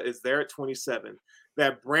Jigba is there at 27,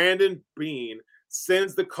 that Brandon Beane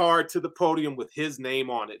sends the card to the podium with his name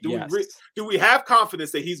on it? Do we have confidence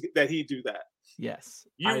that he'd do that? Yes.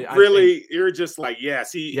 You're just like,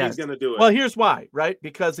 yes, he's going to do it. Well, here's why, right?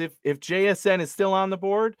 Because if JSN is still on the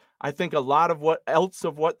board, I think a lot of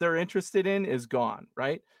what they're interested in is gone,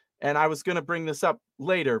 right? And I was going to bring this up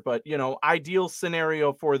later, but, ideal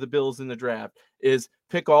scenario for the Bills in the draft is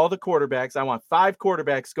pick all the quarterbacks. I want 5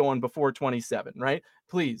 quarterbacks going before 27, right?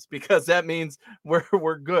 Please, because that means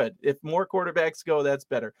we're good. If more quarterbacks go, that's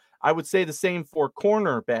better. I would say the same for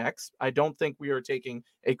cornerbacks. I don't think we are taking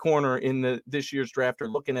a corner in this year's draft or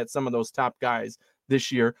looking at some of those top guys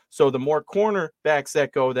this year. So the more cornerbacks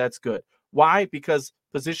that go, that's good. Why? Because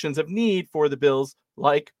positions of need for the Bills,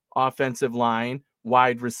 like offensive line,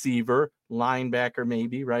 wide receiver, linebacker,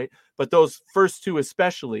 maybe, right? But those first 2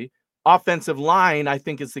 especially, offensive line, I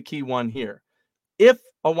think is the key one here. If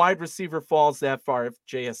a wide receiver falls that far, if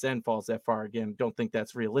JSN falls that far, again, don't think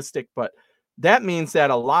that's realistic, but that means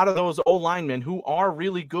that a lot of those O-linemen who are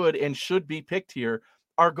really good and should be picked here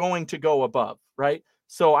are going to go above, right?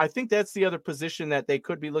 So I think that's the other position that they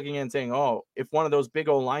could be looking at and saying, oh, if one of those big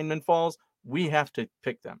O-linemen falls, we have to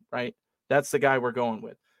pick them, right? That's the guy we're going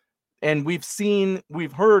with. And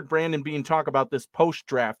we've heard Brandon Beane talk about this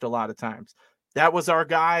post-draft a lot of times. That was our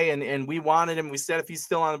guy, and we wanted him. We said if he's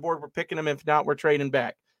still on the board, we're picking him. If not, we're trading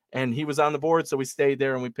back. And he was on the board, so we stayed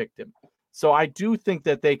there and we picked him. So I do think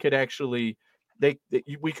that they could actually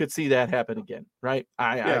we could see that happen again, right?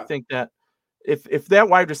 I think that if that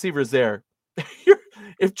wide receiver is there,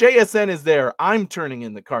 if JSN is there, I'm turning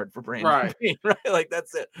in the card for Brandon Beane, right? Like,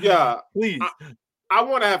 that's it. Yeah. Please. I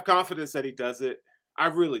want to have confidence that he does it. I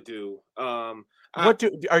really do. Are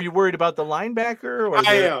you worried about the linebacker? Or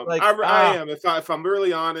I am. I am. If I'm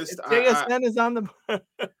really honest, JSN is on the.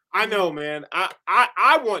 I know, man.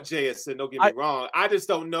 I want JSN. Don't get me wrong. I just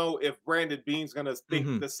don't know if Brandon Beane's going to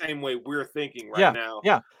think the same way we're thinking right now.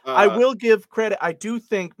 Yeah. I will give credit. I do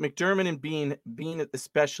think McDermott and Beane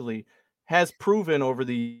especially, has proven over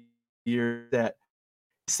the years that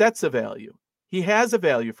he sets a value. He has a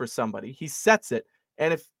value for somebody. He sets it,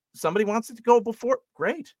 and if somebody wants it to go before,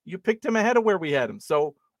 great. You picked him ahead of where we had him,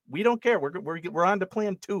 so we don't care. We're on to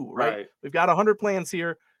plan 2, right? We've got 100 plans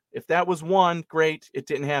here. If that was 1, great. It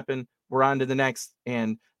didn't happen. We're on to the next.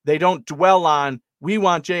 And they don't dwell on we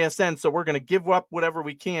want JSN, so we're going to give up whatever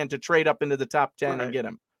we can to trade up into the top 10 and get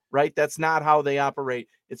him, right? That's not how they operate.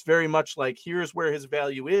 It's very much like, here's where his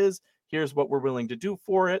value is. Here's what we're willing to do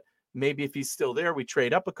for it. Maybe if he's still there, we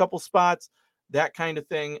trade up a couple spots, that kind of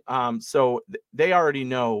thing. So they already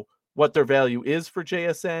know what their value is for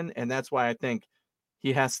JSN, and that's why I think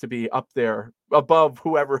he has to be up there above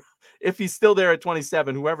whoever. If he's still there at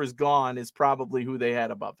 27, whoever's gone is probably who they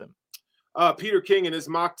had above him. Peter King in his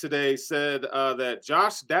mock today said that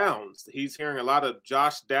Josh Downs, he's hearing a lot of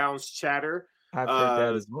Josh Downs chatter. I've heard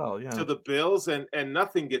that as well, yeah. To the Bills, and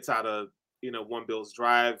nothing gets out of one Bills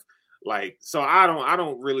drive. Like, so I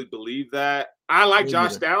don't really believe that. I like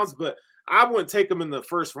Josh Downs, but I wouldn't take him in the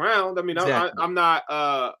first round. I mean, exactly. I'm not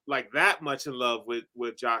like that much in love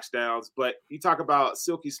with Josh Downs, but you talk about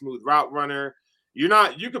silky smooth route runner. You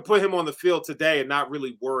could put him on the field today and not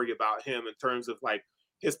really worry about him in terms of like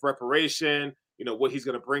his preparation, what he's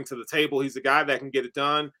going to bring to the table. He's a guy that can get it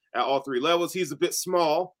done at all three levels. He's a bit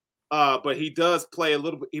small, but he does play a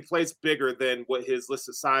little bit. He plays bigger than what his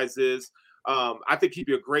listed size is. I think he'd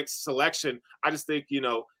be a great selection. I just think,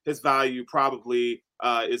 his value probably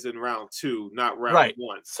is in round 2, not round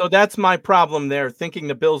 1. So that's my problem there. Thinking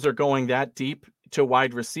the Bills are going that deep to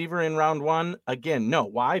wide receiver in round 1. Again, no.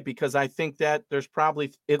 Why? Because I think that there's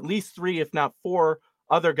probably at least 3, if not 4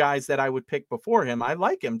 other guys that I would pick before him. I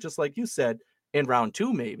like him, just like you said, in round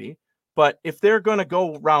 2, maybe. But if they're going to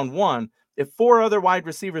go round 1, if 4 other wide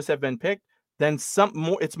receivers have been picked, then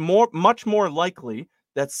it's much more likely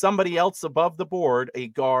that somebody else above the board, a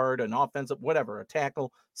guard, an offensive, whatever, a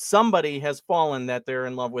tackle, somebody has fallen that they're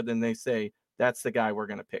in love with, and they say, that's the guy we're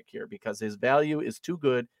going to pick here because his value is too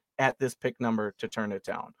good at this pick number to turn it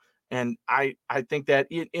down. And I think that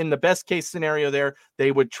in the best case scenario there,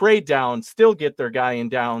 they would trade down, still get their guy in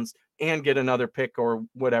downs, and get another pick or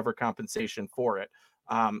whatever compensation for it.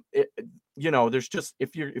 There's just,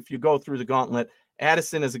 if you go through the gauntlet,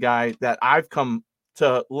 Addison is a guy that I've come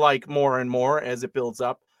to like more and more as it builds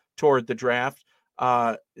up toward the draft.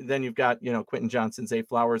 Then you've got, Quentin Johnson, Zay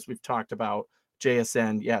Flowers, we've talked about,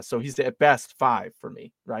 JSN. Yeah. So he's at best 5 for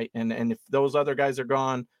me. Right. And if those other guys are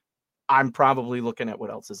gone, I'm probably looking at what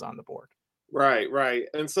else is on the board. Right.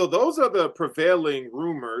 And so those are the prevailing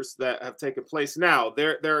rumors that have taken place. Now,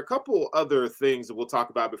 there are a couple other things that we'll talk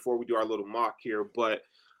about before we do our little mock here, but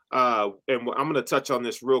and I'm going to touch on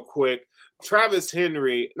this real quick. Derrick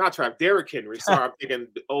Henry. Sorry, I'm thinking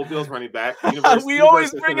old Bills running back. We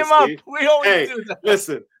always bring him up. We always do that.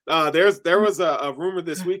 Listen, there was a rumor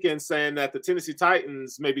this weekend saying that the Tennessee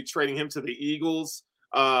Titans may be trading him to the Eagles.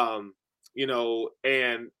 And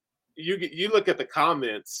you look at the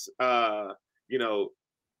comments,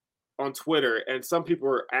 on Twitter, and some people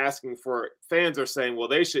are asking for, fans are saying, well,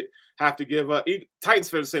 they should have to give up. Titans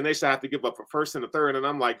fans are saying they should have to give up a first and a third. And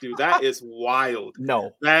I'm like, dude, that is wild. No,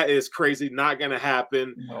 that is crazy. Not going to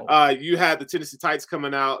happen. No. You had the Tennessee Titans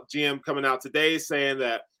GM coming out today saying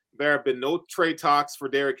that there have been no trade talks for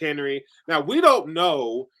Derrick Henry. Now, we don't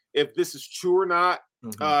know if this is true or not.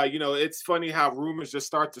 Mm-hmm. It's funny how rumors just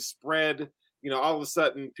start to spread. All of a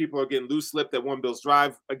sudden people are getting loose-lipped at One Bills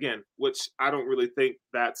Drive again, which I don't really think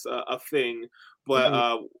that's a thing.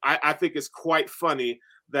 But I think it's quite funny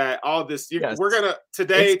that all this, we're going to,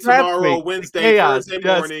 today, tomorrow, Wednesday, Thursday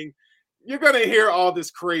morning, you're going to hear all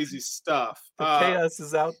this crazy stuff. The chaos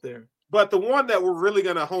is out there. But the one that we're really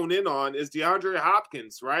going to hone in on is DeAndre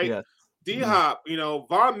Hopkins, right? Yes. D-Hop,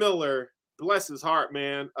 Von Miller, bless his heart,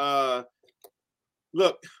 man.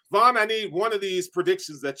 Look, Vaughn, I need one of these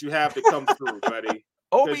predictions that you have to come through, buddy.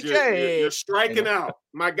 OBJ. You're striking out.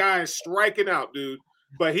 My guy is striking out, dude.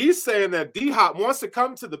 But he's saying that D-Hop wants to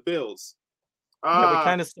come to the Bills. We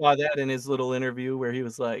kind of saw that in his little interview where he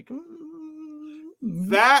was like,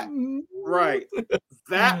 that move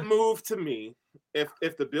to me,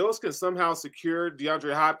 if the Bills can somehow secure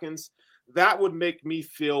DeAndre Hopkins, that would make me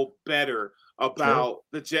feel better about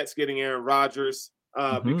the Jets getting Aaron Rodgers.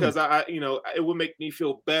 Because it will make me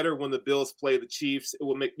feel better when the Bills play the Chiefs. It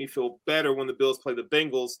will make me feel better when the Bills play the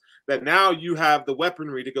Bengals, that now you have the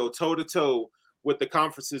weaponry to go toe to toe with the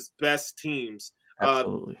conference's best teams.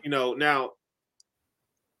 Absolutely. Now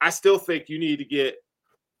I still think you need to get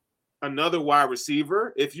another wide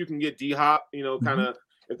receiver. If you can get D-Hop, kind of,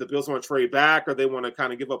 if the Bills want to trade back or they want to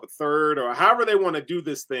kind of give up a third or however they want to do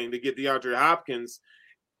this thing to get DeAndre Hopkins.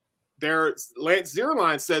 Lance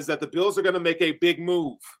Zierlein says that the Bills are going to make a big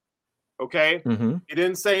move. Okay. Mm-hmm. He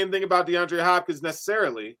didn't say anything about DeAndre Hopkins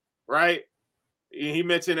necessarily, right? He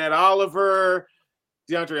mentioned Ed Oliver,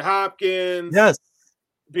 DeAndre Hopkins,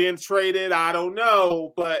 being traded. I don't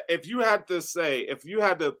know. But if you had to,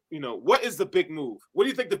 what is the big move? What do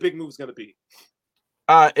you think the big move is going to be?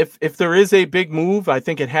 If there is a big move, I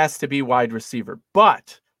think it has to be wide receiver.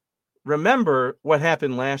 But remember what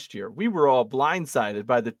happened last year. We were all blindsided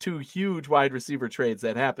by the 2 huge wide receiver trades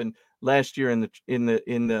that happened last year during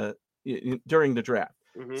the draft.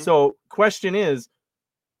 Mm-hmm. So question is,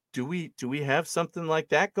 do we have something like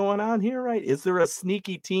that going on here, right? Is there a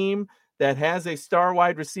sneaky team that has a star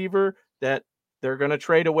wide receiver that they're going to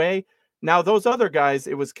trade away? Now, those other guys,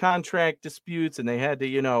 it was contract disputes and they had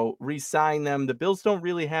to, re-sign them. The Bills don't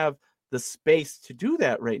really have the space to do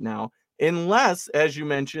that right now, unless, as you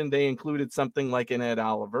mentioned, they included something like an Ed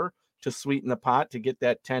Oliver to sweeten the pot to get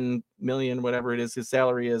that $10 million, whatever it is his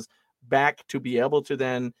salary is, back to be able to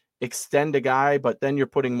then extend a guy, but then you're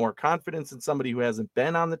putting more confidence in somebody who hasn't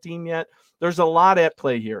been on the team yet. There's a lot at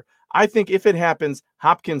play here. I think if it happens,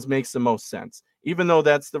 Hopkins makes the most sense, even though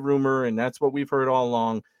that's the rumor and that's what we've heard all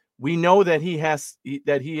along. We know that he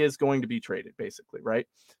is going to be traded, basically, right?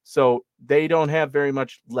 So they don't have very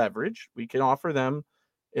much leverage. We can offer them,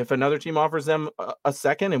 if another team offers them a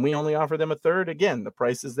second and we only offer them a third, again, the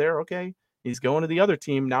price is there. Okay, he's going to the other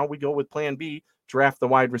team. Now we go with plan B, draft the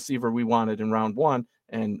wide receiver we wanted in round 1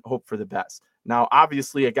 and hope for the best. Now,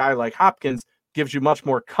 obviously, a guy like Hopkins gives you much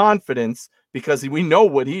more confidence because we know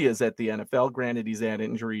what he is at the NFL. Granted, he's had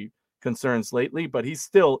injury concerns lately, but he's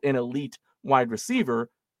still an elite wide receiver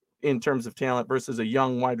in terms of talent versus a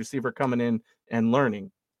young wide receiver coming in and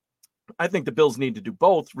learning. I think the Bills need to do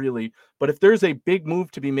both, really. But if there's a big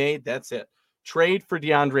move to be made, that's it. Trade for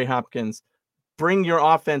DeAndre Hopkins. Bring your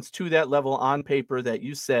offense to that level on paper that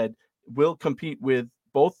you said will compete with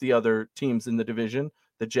both the other teams in the division,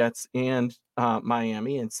 the Jets and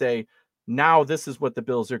Miami, and say, now this is what the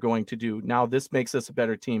Bills are going to do. Now this makes us a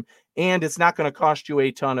better team. And it's not going to cost you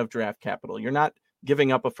a ton of draft capital. You're not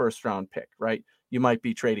giving up a first-round pick, right? You might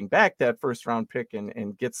be trading back that first-round pick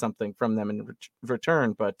and get something from them in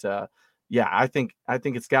return. But, yeah, I think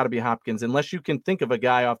it's got to be Hopkins, unless you can think of a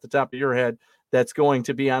guy off the top of your head that's going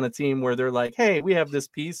to be on a team where they're like, hey, we have this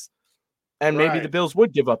piece. And maybe the Bills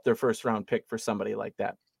would give up their first-round pick for somebody like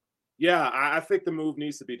that. Yeah, I think the move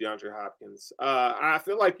needs to be DeAndre Hopkins. I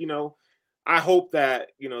feel like, I hope that,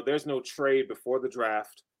 there's no trade before the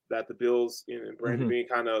draft, that the Bills and Brandon Beane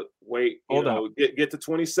kind of wait, get to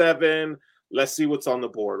 27. Let's see what's on the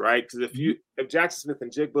board, right? Because if Jackson Smith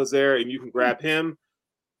and Jigba's there and you can grab him,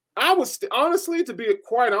 I would honestly, to be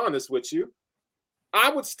quite honest with you, I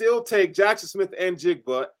would still take Jackson Smith and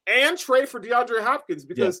Jigba and trade for DeAndre Hopkins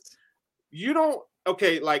because you don't.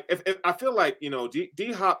 Okay, like if I feel like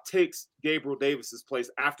D-Hop takes Gabriel Davis's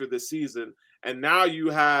place after this season, and now you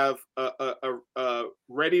have a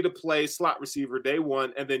ready to play slot receiver day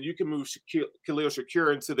one, and then you can move Khalil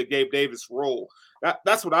Shakir into the Gabe Davis role.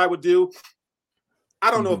 That's what I would do. I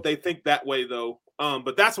don't know if they think that way though,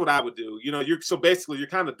 but that's what I would do. You're basically you're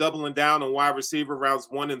kind of doubling down on wide receiver rounds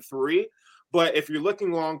 1 and 3. But if you're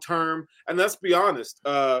looking long term, and let's be honest,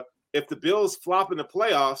 if the Bills flop in the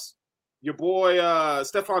playoffs, your boy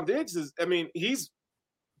Stephon Diggs he's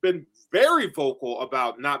been very vocal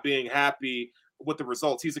about not being happy with the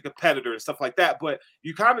results. He's a competitor and stuff like that. But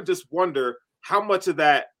you kind of just wonder how much of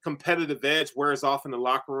that competitive edge wears off in the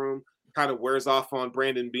locker room, kind of wears off on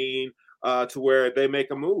Brandon Beane to where they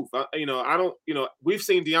make a move. We've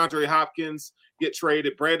seen DeAndre Hopkins get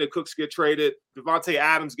traded, Brandon Cooks get traded, Devontae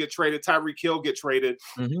Adams get traded, Tyreek Hill get traded.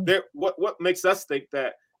 What makes us think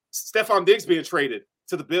that Stephon Diggs being traded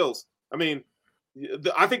to the Bills?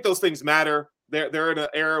 I think those things matter. They're in an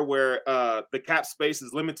era where the cap space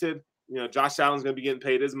is limited. Josh Allen's going to be getting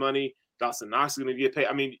paid his money. Dawson Knox is going to get paid.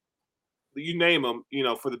 You name them,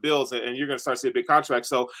 for the Bills, and you're going to start seeing a big contract.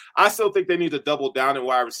 So I still think they need to double down in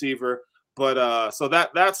wide receiver. But I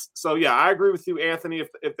agree with you, Anthony.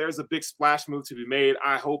 If there's a big splash move to be made,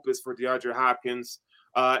 I hope it's for DeAndre Hopkins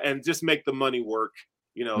and just make the money work.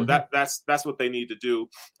 That's what they need to do.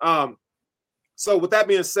 So with that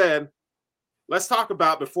being said, let's talk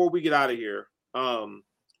about, before we get out of here,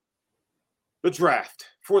 the draft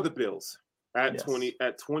for the Bills at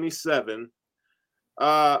 27.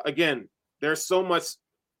 Again, there's so much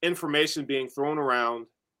information being thrown around,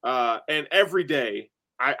 and every day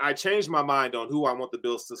I change my mind on who I want the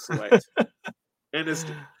Bills to select, and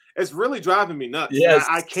it's really driving me nuts. Yes.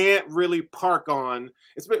 I can't really park on.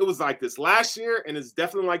 It was like this last year, and it's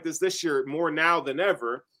definitely like this year more now than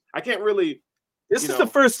ever. I can't really. This is the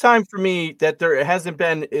first time for me that there hasn't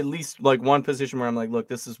been at least like one position where I'm like, look,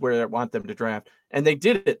 this is where I want them to draft. And they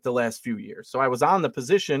did it the last few years. So I was on the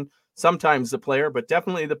position, sometimes the player, but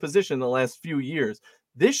definitely the position the last few years.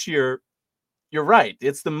 This year, you're right.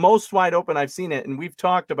 It's the most wide open I've seen it. And we've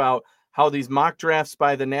talked about how these mock drafts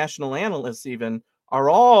by the national analysts even are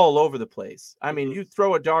all over the place. I mean, you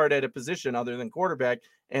throw a dart at a position other than quarterback,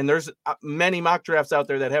 and there's many mock drafts out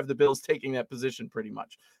there that have the Bills taking that position pretty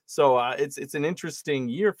much. So it's an interesting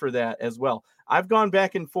year for that as well. I've gone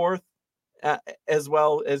back and forth as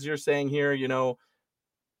well as you're saying here.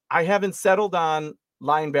 I haven't settled on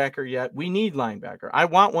linebacker yet. We need linebacker. I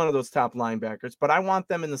want one of those top linebackers, but I want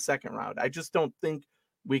them in the second round. I just don't think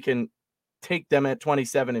we can take them at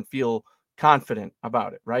 27 and feel confident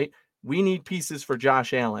about it, right? We need pieces for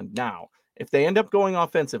Josh Allen now. If they end up going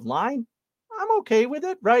offensive line, I'm okay with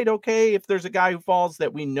it, right? Okay, if there's a guy who falls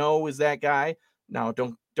that we know is that guy. Now,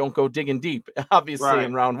 don't go digging deep, obviously,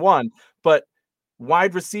 in round one. But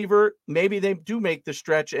wide receiver, maybe they do make the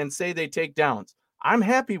stretch and say they take downs. I'm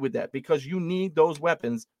happy with that because you need those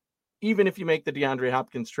weapons. Even if you make the DeAndre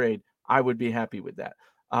Hopkins trade, I would be happy with that.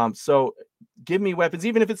 So give me weapons,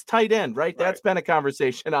 even if it's tight end, right? That's been a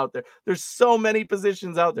conversation out there. There's so many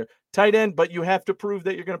positions out there. Tight end, but you have to prove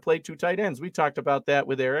that you're going to play 2 tight ends. We talked about that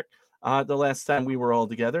with Eric the last time we were all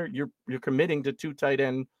together. You're committing to 2 tight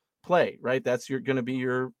end play, right? That's going to be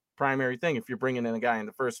your primary thing if you're bringing in a guy in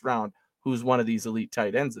the first round who's one of these elite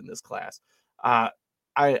tight ends in this class.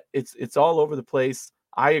 It's all over the place.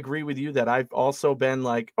 I agree with you that I've also been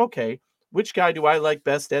like, okay, which guy do I like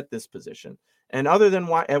best at this position? And other than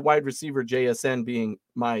at wide receiver, JSN being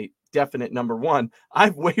my definite number one,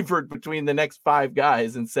 I've wavered between the next 5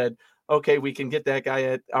 guys and said, okay, we can get that guy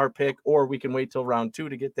at our pick, or we can wait till round 2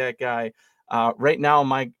 to get that guy. Right now,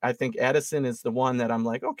 I think Addison is the one that I'm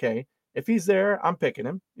like, okay, if he's there, I'm picking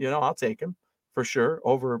him. I'll take him for sure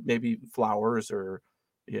over maybe Flowers or,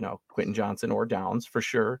 Quentin Johnson or Downs for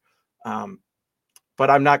sure. But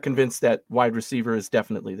I'm not convinced that wide receiver is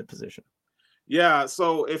definitely the position. Yeah,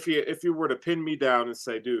 so if you were to pin me down and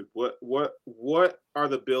say, dude, what are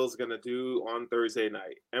the Bills going to do on Thursday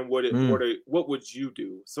night, and what would you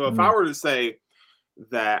do? So if I were to say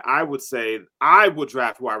that, I would say I would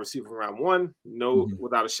draft wide receiver round 1,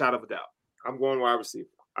 without a shot of a doubt. I'm going wide receiver.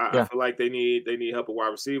 I feel like they need help at wide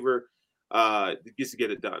receiver just to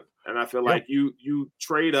get it done, and I feel like you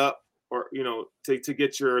trade up or to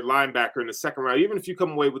get your linebacker in the second round, even if you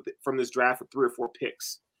come away from this draft with 3 or 4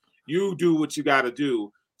 picks. You do what you got to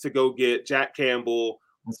do to go get Jack Campbell.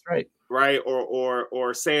 That's right. Right.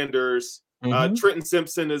 Or Sanders. Trenton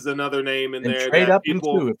Simpson is another name in there. Trade up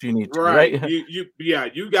into if you need to. Right.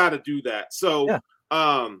 You got to do that. So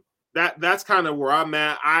that's kind of where I'm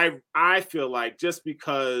at. I feel like just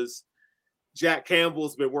because Jack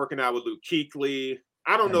Campbell's been working out with Luke Kuechly,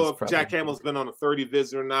 I don't know if Jack Campbell's been on a 30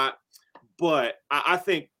 visit or not, but I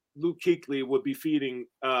think Luke Kuechly would be feeding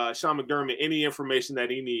Sean McDermott any information that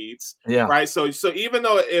he needs. Yeah. Right. So even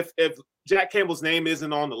though if Jack Campbell's name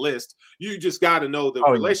isn't on the list, you just got to know the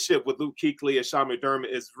relationship with Luke Kuechly and Sean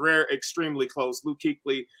McDermott is extremely close. Luke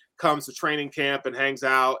Kuechly comes to training camp and hangs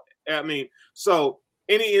out. I mean, so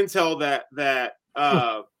any intel that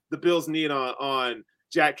the Bills need on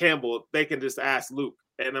Jack Campbell, they can just ask Luke,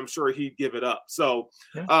 and I'm sure he'd give it up. So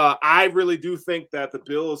I really do think that the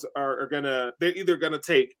Bills they're either going to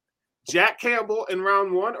take Jack Campbell in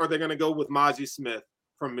round 1, or they're going to go with Mazi Smith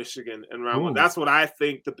from Michigan in round 1. That's what I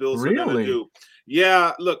think the Bills are going to do.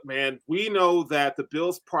 Yeah, look, man, we know that the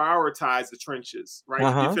Bills prioritize the trenches, right?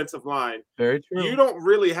 The defensive line. Very true. You don't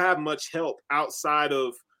really have much help outside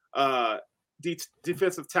of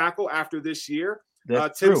defensive tackle after this year.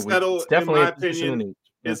 Tim Settle, in my opinion,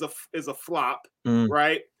 is a flop,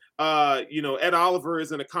 right? Ed Oliver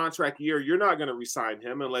is in a contract year. You're not going to re-sign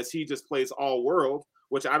him unless he just plays all world,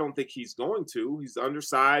 which I don't think he's going to. He's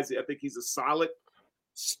undersized. I think he's a solid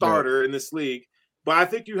starter in this league. But I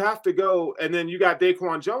think you have to go, and then you got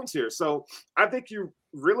Daquan Jones here. So I think you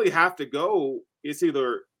really have to go. It's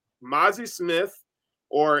either Mazi Smith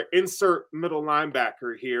or insert middle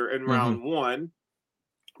linebacker here in round 1.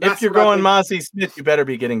 If you're going Mazi Smith, you better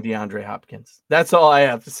be getting DeAndre Hopkins. That's all I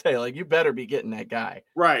have to say. Like, you better be getting that guy.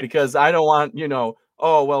 Right. Because I don't want,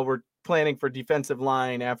 we're planning for defensive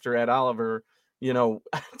line after Ed Oliver,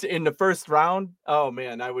 in the first round. Oh,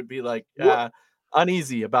 man, I would be like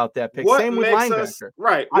uneasy about that pick. Same with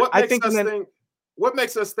linebacker. What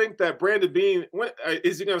makes us think that Brandon Beane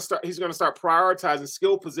is he going to start? He's going to start prioritizing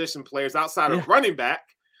skill position players outside of running back.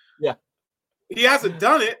 Yeah. He hasn't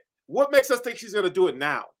done it. What makes us think he's going to do it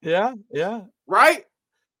now? Yeah. Right?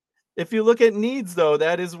 If you look at needs, though,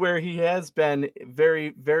 that is where he has been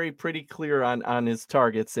very, very pretty clear on his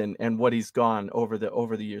targets and what he's gone over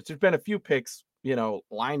the years. There's been a few picks,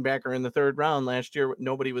 linebacker in the 3rd round last year.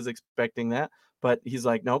 Nobody was expecting that, but he's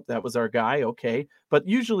like, nope, that was our guy. Okay. But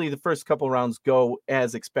usually the first couple rounds go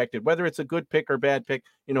as expected, whether it's a good pick or bad pick.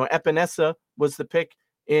 Epinesa was the pick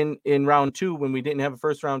in round 2 when we didn't have a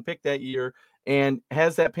first round pick that year. And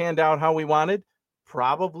has that panned out how we wanted?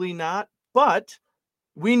 Probably not, but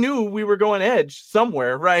we knew we were going edge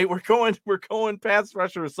somewhere, right? We're going pass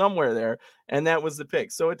rusher somewhere there, and that was the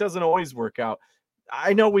pick. So it doesn't always work out.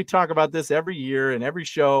 I know we talk about this every year and every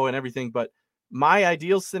show and everything, but my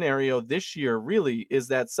ideal scenario this year really is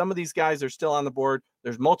that some of these guys are still on the board.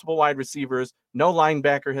 There's multiple wide receivers. No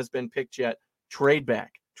linebacker has been picked yet. Trade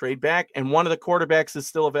back. And one of the quarterbacks is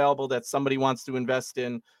still available that somebody wants to invest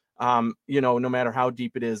in, no matter how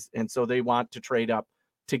deep it is. And so they want to trade up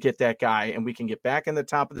to get that guy. And we can get back in the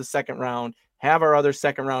top of the second round, have our other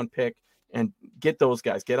second round pick, and get those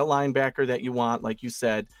guys. Get a linebacker that you want, like you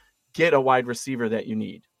said. Get a wide receiver that you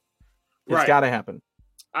need. It's got to happen.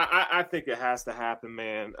 I think it has to happen,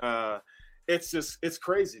 man. It's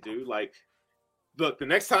crazy, dude. Like, look, the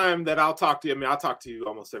next time that I'll talk to you, I'll talk to you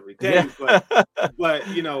almost every day, but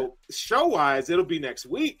show wise, it'll be next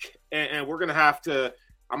week. And we're going to have to,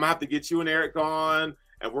 I'm going to have to get you and Eric on,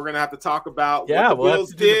 and we're going to have to talk about what the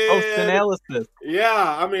Bills did. Post-analysis.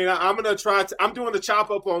 Yeah. I'm going to try to, I'm doing the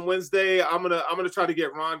chop up on Wednesday. I'm going to try to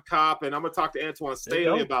get Ron Kopp, and I'm going to talk to Antoine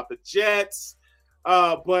Staley about the Jets.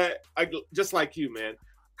 But just like you, man,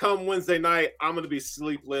 come Wednesday night, I'm going to be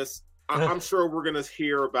sleepless. I'm sure we're going to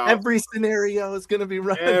hear about every scenario is going to be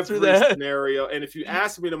running through that scenario. And if you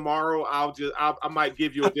ask me tomorrow, I might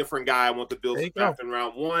give you a different guy. I want the Bills to draft in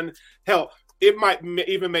round 1. Hell, it might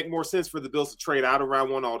even make more sense for the Bills to trade out of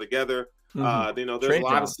round 1 altogether. There's a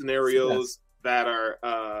lot of scenarios that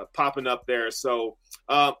are popping up there. So,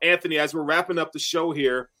 Anthony, as we're wrapping up the show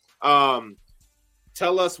here,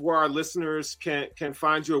 tell us where our listeners can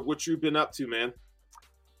find you or what you've been up to, man.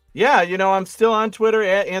 Yeah, I'm still on Twitter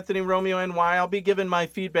at Anthony Romeo NY. I'll be giving my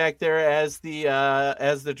feedback there as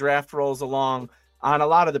the draft rolls along on a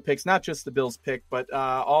lot of the picks, not just the Bills pick, but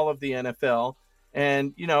all of the NFL.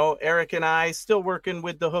 And, Eric and I still working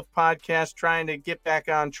with the Hoof podcast, trying to get back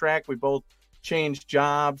on track. We both changed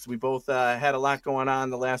jobs. We both had a lot going on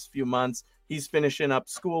the last few months. He's finishing up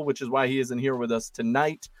school, which is why he isn't here with us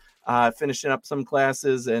tonight, finishing up some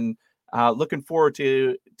classes, and looking forward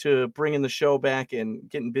to bringing the show back and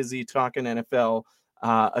getting busy talking NFL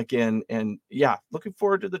again. And looking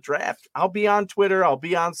forward to the draft. I'll be on Twitter. I'll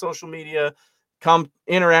be on social media. Come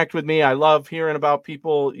interact with me. I love hearing about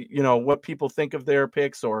people, what people think of their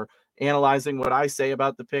picks or analyzing what I say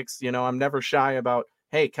about the picks. I'm never shy about,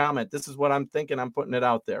 hey, comment. This is what I'm thinking. I'm putting it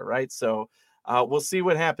out there. Right. So we'll see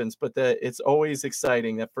what happens. But it's always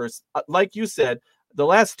exciting that first, like you said, the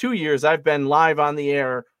last 2 years I've been live on the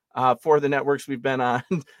air for the networks we've been on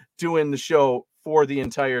doing the show for the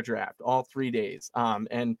entire draft, all 3 days.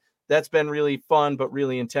 And that's been really fun, but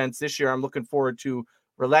really intense. This year, I'm looking forward to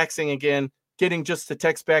relaxing again, getting just to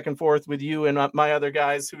text back and forth with you and my other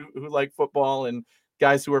guys who like football and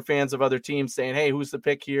guys who are fans of other teams saying, hey, who's the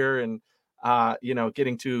pick here? And,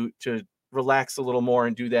 getting to relax a little more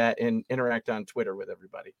and do that and interact on Twitter with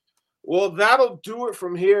everybody. Well, that'll do it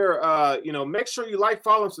from here. Make sure you like,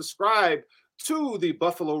 follow, and subscribe to the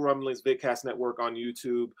Buffalo Rumblings Vidcast Network on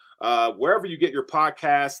YouTube, wherever you get your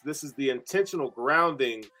podcasts. This is the Intentional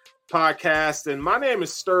Grounding podcast, and my name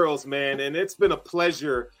is Sterls, man, and it's been a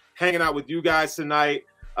pleasure hanging out with you guys tonight.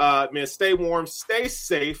 Man, stay warm, stay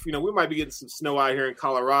safe. We might be getting some snow out here in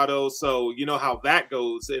Colorado, so you know how that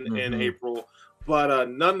goes in April. But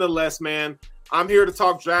nonetheless, man, I'm here to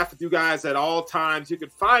talk draft with you guys at all times. You can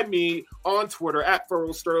find me on Twitter at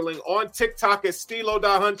Furrow Sterling, on TikTok at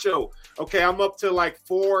Stilo.Huncho. Okay, I'm up to like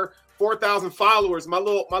 4,000 followers. My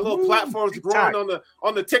little platform's growing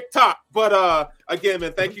on the TikTok. But again,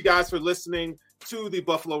 man, thank you guys for listening to the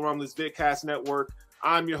Buffalo Rumblings Vidcast Network.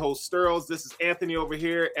 I'm your host, Sterls. This is Anthony over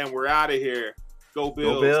here, and we're out of here. Go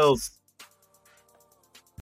Bills. Go Bills.